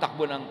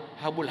tumatakbo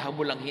ng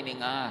habol-habol ang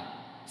hininga,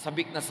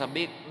 sabik na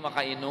sabik,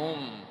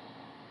 makainom,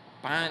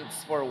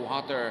 pants for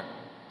water,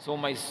 so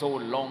my soul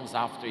longs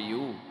after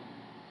you.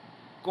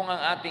 Kung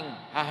ang ating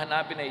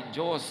hahanapin ay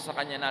Diyos, sa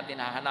Kanya natin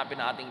hahanapin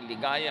ang ating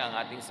ligaya, ang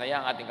ating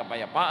saya, ang ating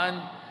kapayapaan,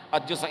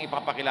 at Diyos ang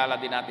ipapakilala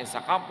din natin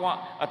sa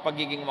kapwa, at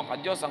pagiging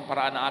maka-Diyos ang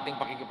paraan ng ating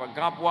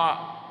pakikipagkapwa,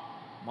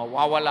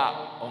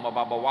 mawawala o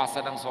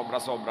mababawasan ng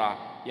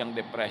sobra-sobra yung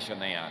depression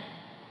na yan.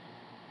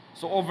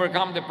 So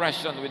overcome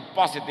depression with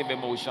positive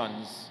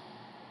emotions,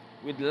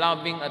 with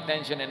loving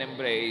attention and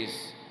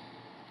embrace,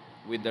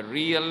 with the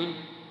real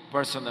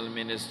personal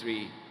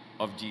ministry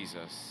of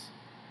Jesus.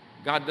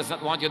 God does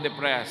not want you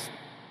depressed.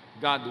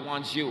 God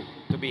wants you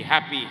to be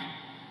happy.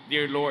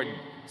 Dear Lord,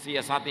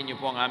 siyasatin niyo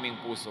po ang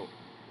aming puso.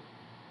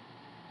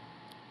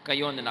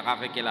 Kayo na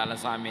nakakakilala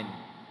sa amin,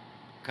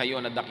 kayo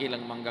na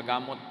dakilang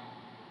manggagamot,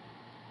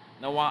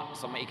 nawa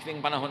sa maikling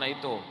panahon na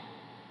ito,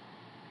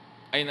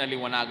 ay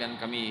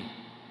naliwanagan kami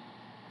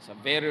sa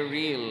very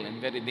real and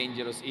very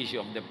dangerous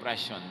issue of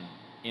depression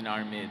in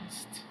our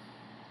midst.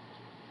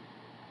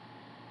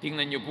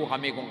 Tingnan niyo po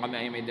kami kung kami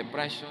ay may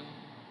depression.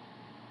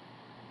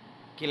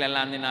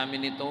 Kilalanin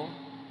namin ito.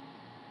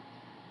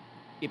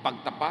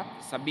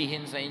 Ipagtapat,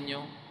 sabihin sa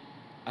inyo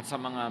at sa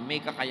mga may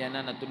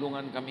kakayanan na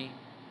tulungan kami.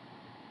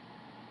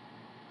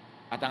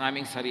 At ang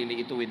aming sarili,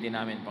 ituwid din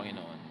namin,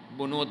 Panginoon.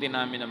 Bunutin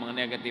namin ang mga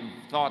negative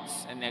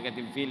thoughts and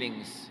negative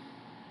feelings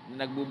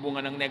na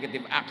nagbubunga ng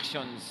negative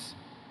actions,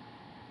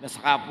 na sa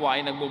kapwa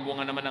ay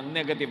nagbubunga naman ng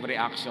negative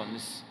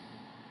reactions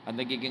at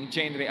nagiging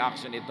chain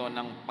reaction ito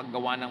ng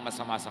paggawa ng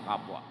masama sa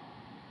kapwa.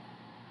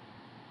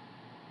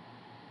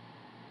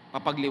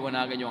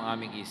 Papagliwanagan niyo ang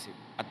aming isip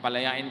at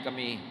palayain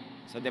kami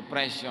sa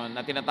depression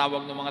na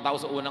tinatawag ng mga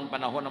tao sa unang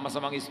panahon ng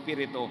masamang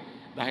espiritu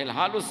dahil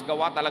halos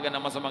gawa talaga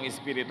ng masamang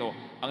espiritu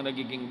ang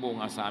nagiging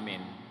bunga sa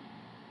amin.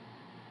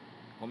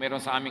 Kung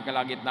meron sa aming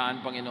kalagitnaan,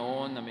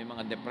 Panginoon, na may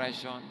mga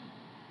depression,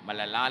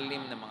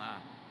 malalalim na mga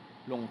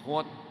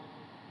lungkot,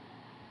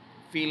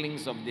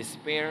 feelings of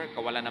despair,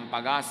 kawalan ng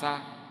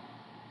pag-asa,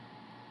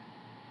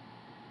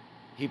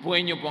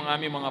 hipuin niyo po ang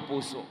aming mga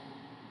puso.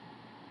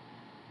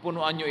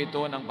 Punuan niyo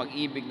ito ng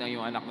pag-ibig ng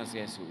iyong anak na si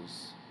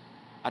Jesus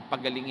at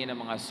pagalingin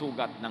ang mga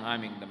sugat ng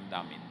aming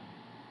damdamin.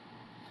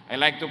 I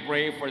like to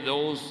pray for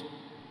those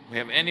who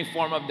have any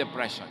form of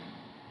depression.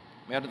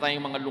 Meron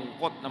tayong mga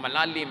lungkot na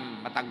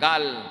malalim,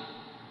 matagal,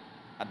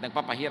 at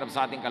nagpapahirap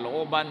sa ating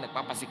kalooban,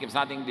 nagpapasikip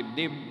sa ating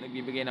dibdib,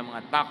 nagbibigay ng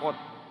mga takot.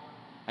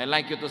 I'd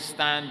like you to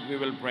stand, we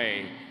will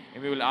pray,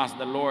 and we will ask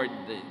the Lord,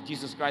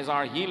 Jesus Christ,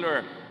 our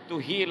healer, to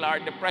heal our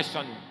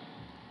depression.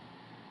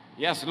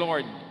 Yes,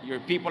 Lord, your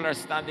people are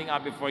standing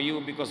up before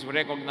you because we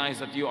recognize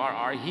that you are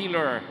our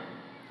healer.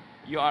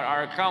 You are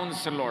our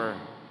counselor.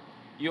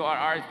 You are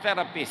our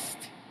therapist.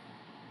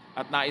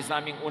 At nais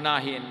naming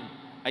unahin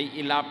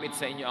ay ilapit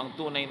sa inyo ang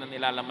tunay na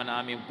nilalaman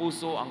na aming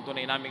puso, ang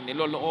tunay naming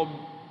niloloob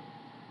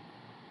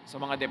sa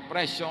mga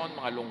depression,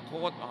 mga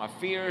lungkot, mga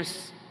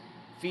fears,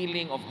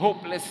 feeling of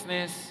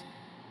hopelessness,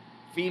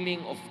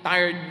 feeling of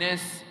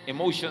tiredness,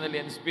 emotionally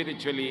and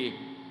spiritually.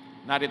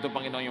 Narito,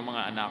 Panginoon, yung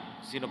mga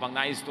anak. Sino pang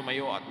nais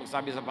tumayo at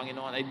magsabi sa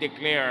Panginoon, I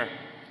declare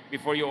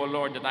before you, O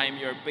Lord, that I am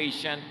your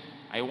patient.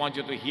 I want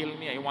you to heal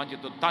me. I want you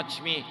to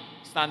touch me.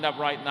 Stand up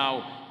right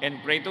now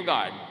and pray to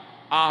God.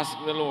 Ask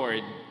the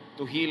Lord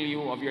to heal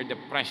you of your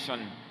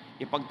depression.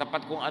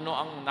 Ipagtapat kung ano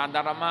ang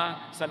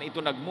nadarama, saan ito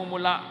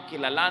nagmumula,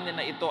 kilalanin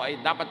na ito ay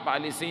dapat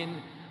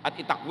paalisin at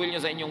itakwil niyo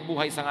sa inyong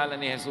buhay sa ngalan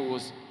ni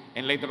Jesus.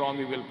 And later on,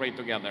 we will pray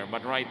together.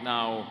 But right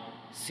now,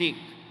 seek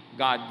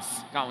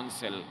God's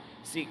counsel.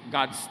 Seek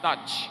God's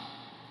touch.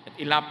 At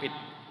ilapit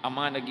ang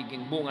mga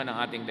nagiging bunga ng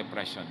ating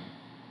depression.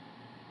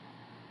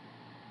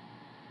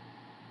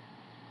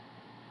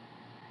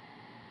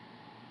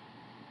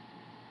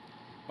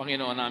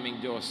 Panginoon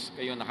naming Diyos,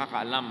 kayo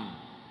nakakaalam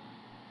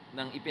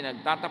ng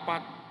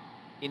ipinagtatapat,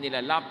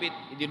 inilalapit,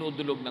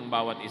 idinudulog ng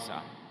bawat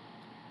isa.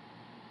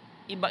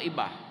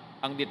 Iba-iba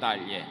ang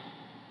detalye.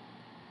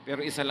 Pero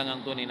isa lang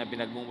ang tunay na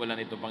pinagmumulan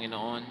nito,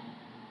 Panginoon.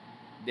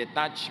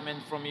 Detachment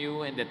from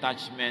you and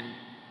detachment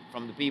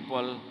from the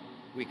people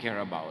we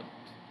care about.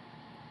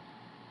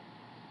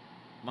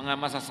 Mga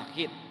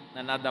masasakit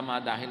na nadama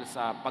dahil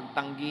sa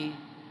pagtanggi,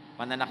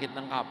 pananakit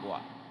ng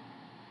kapwa,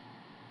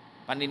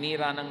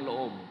 paninira ng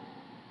loob,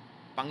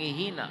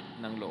 panghihina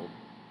ng loob.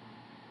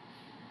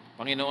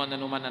 Panginoon,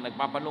 anuman na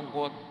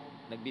nagpapalungkot,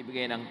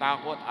 nagbibigay ng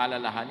takot,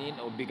 alalahanin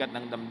o bigat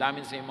ng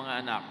damdamin sa iyong mga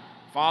anak,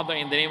 Father,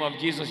 in the name of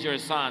Jesus,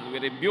 your Son, we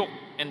rebuke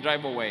and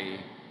drive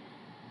away.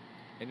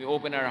 And we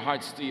open our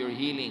hearts to your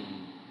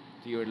healing,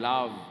 to your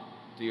love,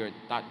 to your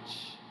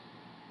touch.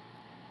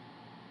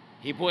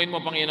 Hipuin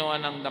mo,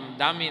 Panginoon, ang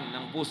damdamin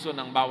ng puso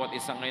ng bawat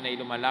isang ngayon ay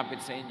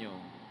lumalapit sa inyo.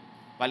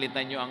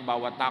 Palitan niyo ang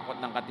bawat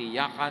takot ng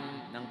katiyakan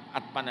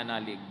at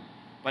pananalig.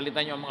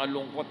 Palitan niyo ang mga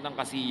lungkot ng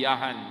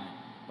kasiyahan.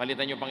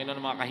 Palitan niyo, Panginoon,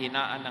 ang mga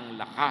kahinaan ng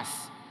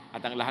lakas at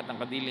ang lahat ng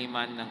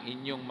kadiliman ng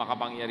inyong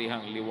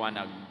makapangyarihang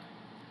liwanag.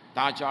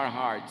 Touch our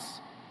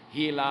hearts.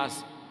 Heal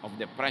us of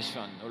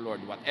depression, O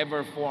Lord,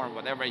 whatever form,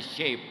 whatever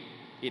shape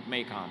it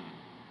may come.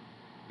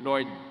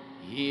 Lord,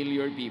 heal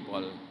your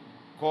people.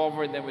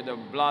 Cover them with the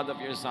blood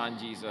of your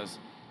Son, Jesus,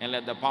 and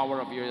let the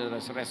power of your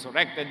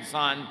resurrected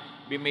Son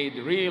be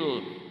made real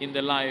in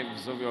the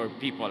lives of your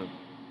people.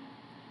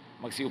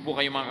 Magsiupo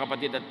kayo, mga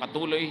kapatid, at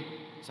patuloy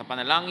sa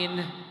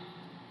panalangin,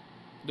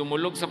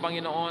 dumulog sa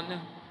Panginoon,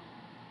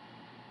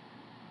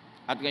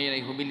 at ngayon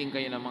ay humiling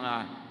kayo ng mga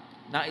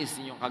nais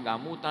ninyong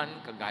kagamutan,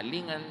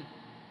 kagalingan,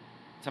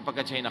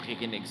 sapagkat siya'y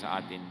nakikinig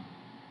sa atin.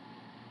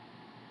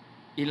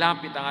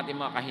 Ilapit ang ating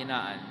mga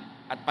kahinaan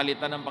at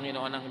palitan ng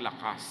Panginoon ng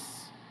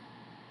lakas.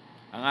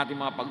 Ang ating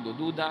mga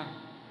pagdududa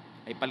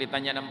ay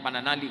palitan niya ng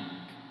pananalig.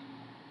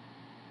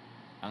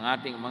 Ang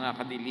ating mga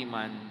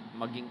kadiliman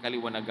maging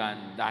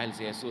kaliwanagan dahil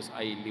si Jesus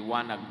ay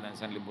liwanag ng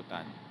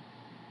sanlibutan.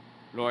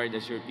 Lord,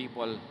 as your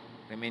people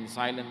remain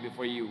silent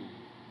before you,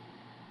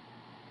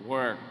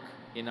 work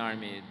in our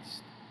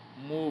midst.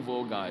 Move,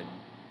 O God.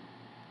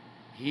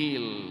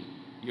 Heal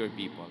your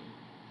people.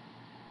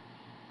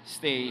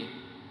 Stay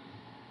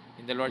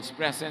in the Lord's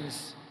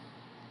presence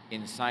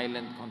in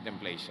silent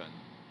contemplation.